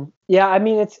 Mm-hmm. Yeah, I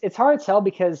mean, it's hard to tell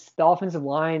because the offensive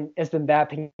line has been bad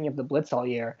picking up the blitz all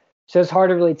year. So it's hard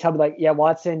to really tell, like, yeah,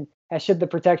 Watson has shifted the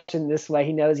protection this way.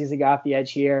 He knows he's a guy off the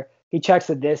edge here. He checks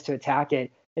with this to attack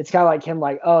it. It's kind of like him,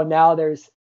 like, oh, now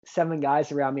there's 7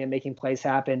 guys around me and making plays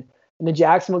happen. And the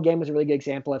Jacksonville game was a really good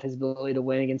example of his ability to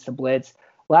win against the blitz.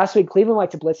 Last week, Cleveland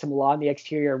liked to blitz him a lot in the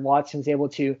exterior, and Watson was able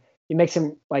to make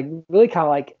some like really kind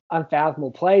of like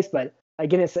unfathomable plays. But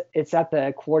again, it's at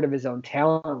the core of his own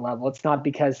talent level. It's not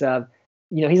because of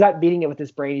he's not beating it with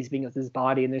his brain, he's beating it with his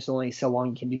body, and there's only so long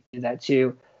you can do that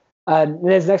too. And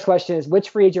his next question is, which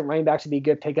free agent running backs would be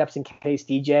good pickups in case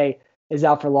DJ is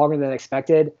out for longer than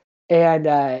expected? And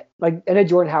I know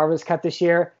Jordan Howard was cut this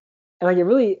year, and I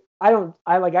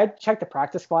checked the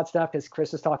practice squad stuff because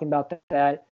Chris was talking about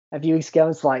that a few weeks ago.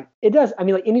 It's like it does. I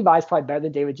mean, like anybody's probably better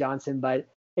than David Johnson, but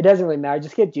it doesn't really matter.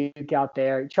 Just get Duke out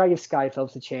there, try to give Scotty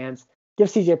Phillips a chance, give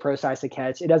CJ Prosise a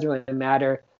catch. It doesn't really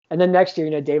matter. And then next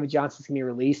year, David Johnson's gonna be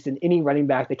released, and any running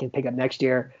back they can pick up next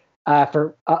year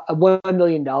for $1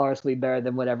 million will be better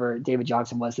than whatever David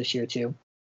Johnson was this year too.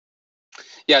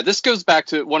 Yeah, this goes back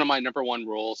to one of my number one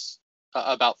rules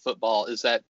about football is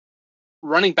that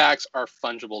running backs are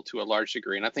fungible to a large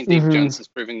degree. And I think David Johnson's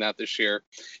proving that this year.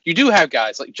 You do have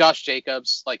guys like Josh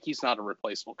Jacobs, like he's not a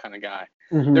replaceable kind of guy.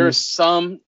 There are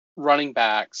some running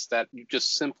backs that you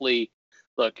just simply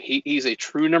look, he's a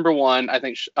true number one. I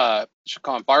think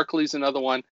Saquon Barkley's another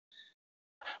one.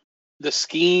 The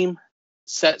scheme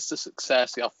sets the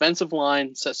success. The offensive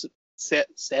line sets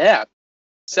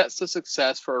the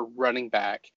success for a running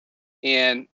back.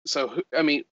 And so, I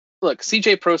mean, look,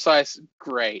 CJ Prosise,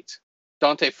 great.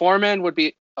 Dante Foreman would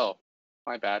be. Oh,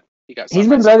 my bad. He's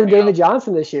been better than David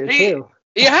Johnson this year too.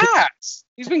 He has.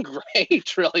 He's been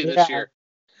great, really, this year.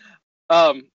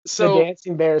 So the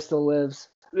dancing bear still lives.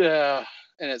 Yeah,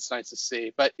 and it's nice to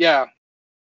see. But yeah,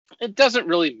 it doesn't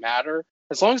really matter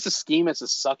as long as the scheme is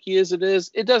as sucky as it is.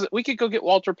 It doesn't. We could go get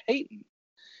Walter Payton.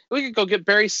 We could go get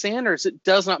Barry Sanders. It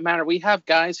does not matter. We have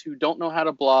guys who don't know how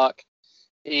to block,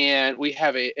 and we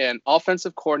have an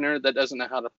offensive coordinator that doesn't know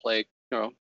how to play.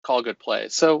 Call good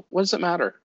plays. So what does it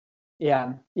matter?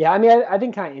 Yeah. I mean, I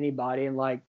think kind of anybody, and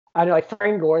I know like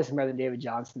Frank Gore is better than David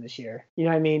Johnson this year. You know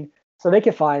what I mean? So they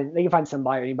can find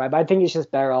somebody or anybody, but I think it's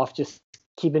just better off just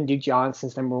keeping Duke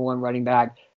Johnson's number one running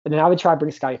back, and then I would try to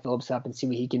bring Scotty Phillips up and see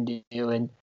what he can do.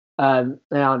 And I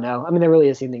don't know. I mean, there really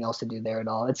isn't anything else to do there at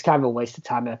all. It's kind of a waste of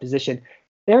time in that position.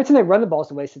 Every time they run the ball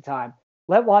is a waste of time.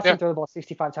 Let Watson throw the ball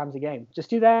 65 times a game. Just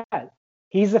do that.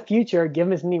 He's the future. Give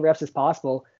him as many reps as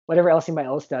possible. Whatever else anybody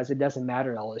else does, it doesn't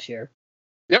matter at all this year.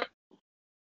 Yep.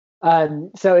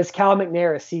 So is Cal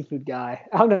McNair a seafood guy?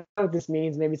 I don't know what this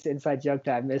means. Maybe it's an inside joke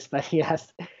that I missed, but he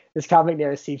asked, is Cal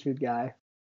McNair a seafood guy?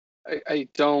 I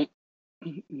don't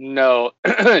know.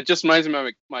 It just reminds me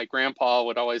of my grandpa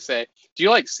would always say, do you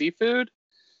like seafood?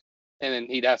 And then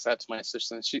he'd ask that to my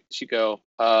sister, and she'd go,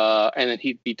 and then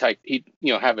he'd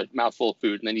have a mouthful of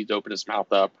food, and then he'd open his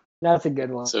mouth up. That's a good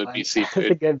one. So it'd be seafood.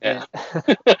 That's a good bit.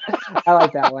 I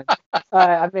like that one.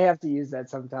 I may have to use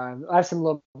that sometime. I have some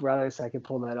little brothers, so I could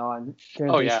pull that on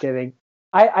during Thanksgiving.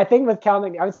 Yeah. I think with Cal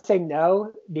McNair, I would say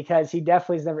no, because he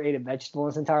definitely has never ate a vegetable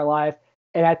in his entire life.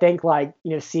 And I think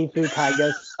seafood kind of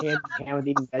goes hand in hand with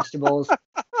eating vegetables.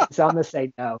 So I'm going to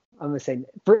say no. I'm going to say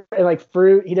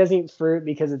fruit. He doesn't eat fruit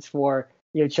because it's for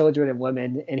children and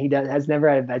women, and he has never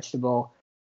had a vegetable.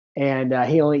 And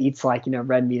he only eats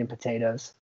red meat and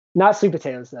potatoes. Not sweet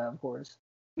potatoes, though, of course.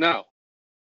 No.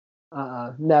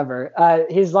 Never.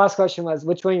 His last question was,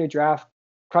 which one of your draft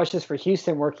crushes for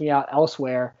Houston working out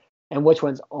elsewhere, and which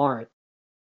ones aren't?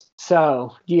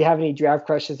 So, do you have any draft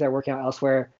crushes that are working out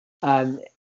elsewhere and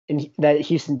that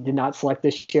Houston did not select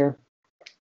this year?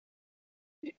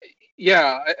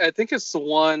 Yeah, I think it's the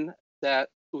one that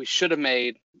we should have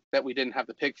made that we didn't have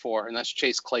the pick for, and that's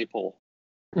Chase Claypool.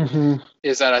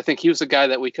 Is that I think he was a guy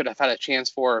that we could have had a chance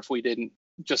for if we didn't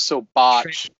just so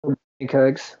botch.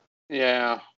 Cooks.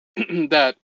 Yeah.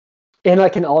 That. And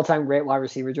an all-time great wide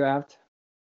receiver draft.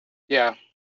 Yeah.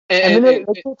 And then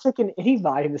they took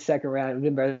anybody in the second round. It would have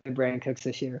been better than Brandon Cooks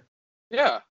this year.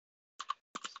 Yeah.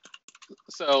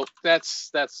 So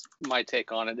that's my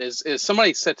take on it. Is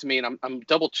somebody said to me, and I'm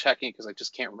double checking because I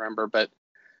just can't remember, but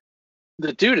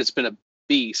the dude has been a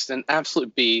beast, an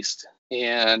absolute beast.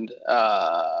 And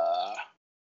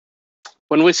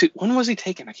when was he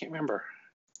taken? I can't remember.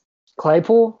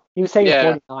 Claypool? He was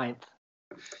taken 49th.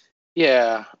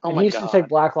 Yeah. Oh my God. He used to take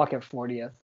Blacklock at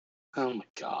 40th. Oh my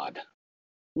God.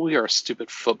 We are a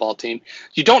stupid football team.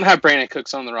 You don't have Brandon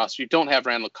Cooks on the roster. You don't have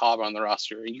Randall Cobb on the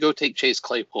roster. You go take Chase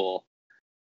Claypool.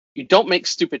 You don't make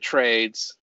stupid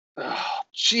trades. Oh,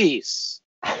 jeez.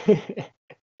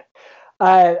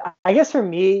 I guess for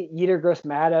me, Yetur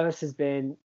Gross-Matos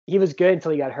he was good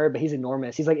until he got hurt, but he's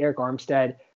enormous. He's like Eric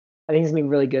Armstead. I think he's going to be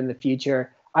really good in the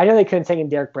future. I know they couldn't take in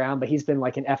Derek Brown, but he's been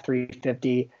like an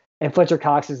F350, and Fletcher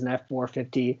Cox is an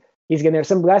F450. He's getting there.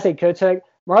 Some guys they could take.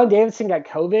 Marlon Davidson got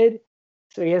COVID,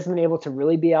 so he hasn't been able to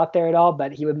really be out there at all,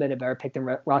 but he would have been a better pick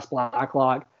than Ross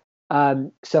Blacklock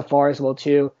so far as well,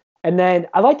 too. And then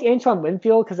I liked Antoine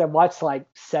Winfield because I watched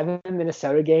 7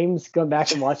 Minnesota games going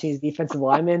back and watching his defensive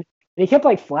linemen, and he kept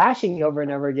flashing over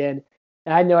and over again.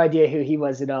 And I had no idea who he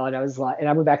was at all. And I was like, and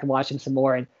I went back and watched him some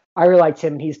more, and I really liked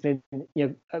him. He's been,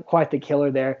 quite the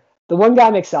killer there. The one guy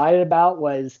I'm excited about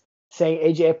was saying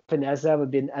AJ Epineza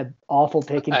would be an awful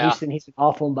pick in Houston. He's been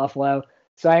awful in Buffalo.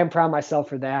 So I am proud of myself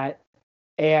for that.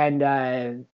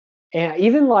 And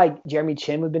even like Jeremy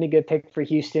Chin would have been a good pick for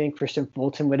Houston. Christian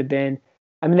Fulton would have been.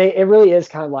 I mean, it really is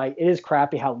kind of like, it is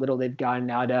crappy how little they've gotten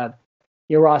out of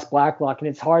Ross Blacklock. And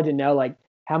it's hard to know like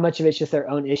how much of it's just their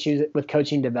own issues with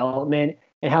coaching development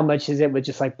and how much is it with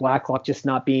just like Blacklock just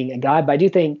not being a guy. But I do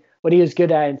think what he was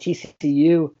good at in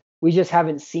TCU, we just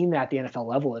haven't seen that at the NFL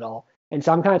level at all. And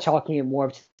so I'm kind of chalking it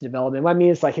more to development. What I mean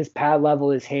is like his pad level,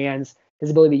 his hands, his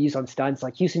ability to be used on stunts.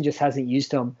 Like Houston just hasn't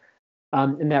used him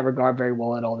in that regard very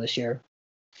well at all this year.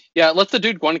 Yeah, let the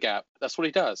dude one gap. That's what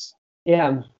he does.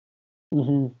 Yeah.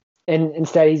 Mm-hmm. And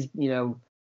instead he's,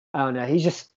 I don't know.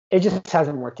 It just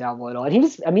hasn't worked out well at all.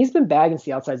 And he's been bad against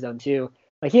the outside zone too.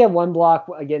 Like he had one block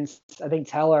against, I think,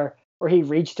 Teller, where he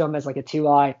reached him as like a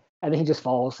 2-eye, and then he just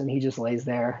falls and he just lays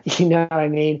there. You know what I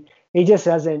mean? He just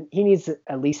hasn't. He needs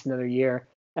at least another year,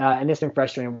 and it's been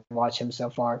frustrating to watch him so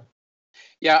far.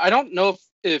 Yeah, I don't know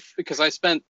if because I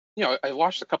spent, I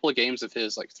watched a couple of games of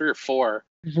his, like 3 or 4,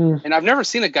 and I've never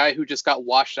seen a guy who just got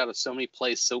washed out of so many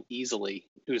plays so easily,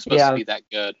 who's supposed to be that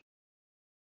good.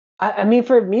 I mean,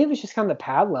 for me, it was just kind of the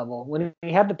pad level. When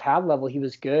he had the pad level, he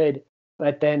was good,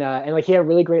 but then and like he had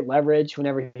really great leverage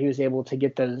whenever he was able to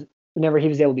get those, whenever he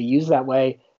was able to be used that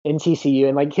way in TCU,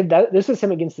 and like this was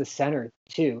him against the center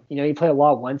too. He played a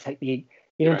lot of one technique.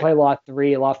 He didn't play a lot of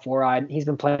 3, a lot of 4-eye. He's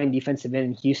been playing defensive end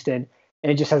in Houston,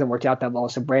 and it just hasn't worked out that well.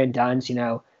 So Brandon Dunn's,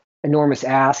 enormous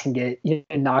ass can get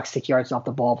knock 6 yards off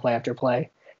the ball play after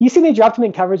play. You see they dropped him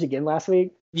in coverage again last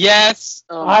week? Yes.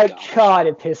 Oh my God,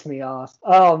 it pissed me off.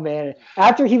 Oh man.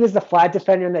 After he was the flat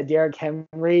defender in that Derrick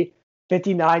Henry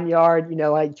 59-yard,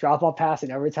 like drop off pass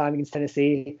in overtime against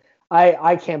Tennessee.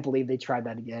 I can't believe they tried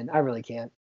that again. I really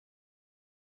can't.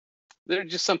 There are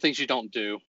just some things you don't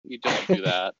do. You don't do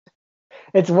that.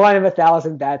 It's one of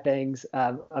 1,000 bad things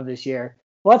of this year.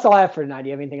 Well, that's all I have for tonight. Do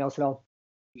you have anything else at all?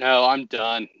 No, I'm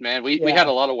done, man. We had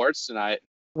a lot of words tonight.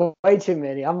 Way too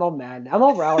many. I'm all mad. I'm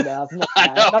all riled up.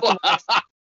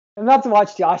 I'm about to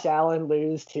watch Josh Allen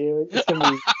lose too. It's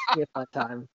gonna be a fun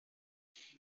time.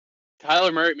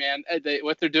 Kyler Murray, man.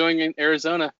 What they're doing in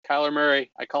Arizona, Kyler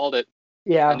Murray. I called it.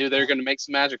 Yeah. I knew they were going to make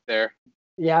some magic there.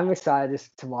 Yeah, I'm excited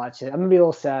to watch it. I'm gonna be a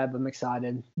little sad, but I'm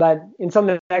excited. But until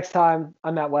the next time,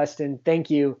 I'm Matt Weston. Thank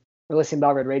you for listening to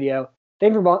Bell Red Radio.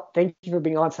 Thank you for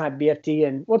being on tonight, BFD,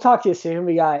 and we'll talk to you soon.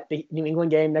 We got the New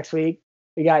England game next week.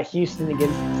 We got Houston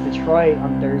against Detroit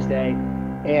on Thursday,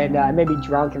 and I may be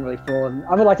drunk and really full. And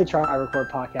I would like to try to record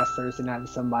a podcast Thursday night with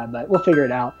somebody, but we'll figure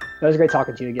it out. It was great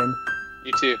talking to you again.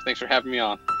 You too. Thanks for having me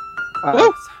on. All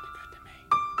right.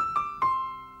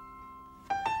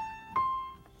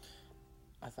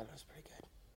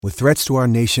 With threats to our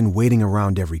nation waiting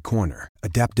around every corner,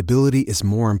 adaptability is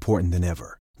more important than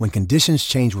ever. When conditions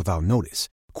change without notice,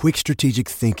 quick strategic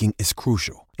thinking is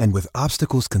crucial. And with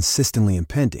obstacles consistently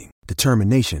impending,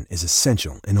 determination is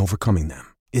essential in overcoming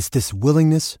them. It's this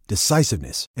willingness,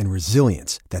 decisiveness, and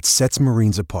resilience that sets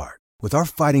Marines apart. With our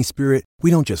fighting spirit, we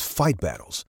don't just fight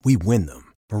battles, we win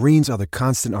them. Marines are the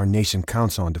constant our nation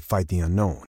counts on to fight the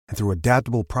unknown. And through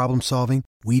adaptable problem solving,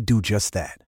 we do just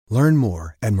that. Learn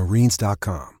more at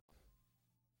marines.com.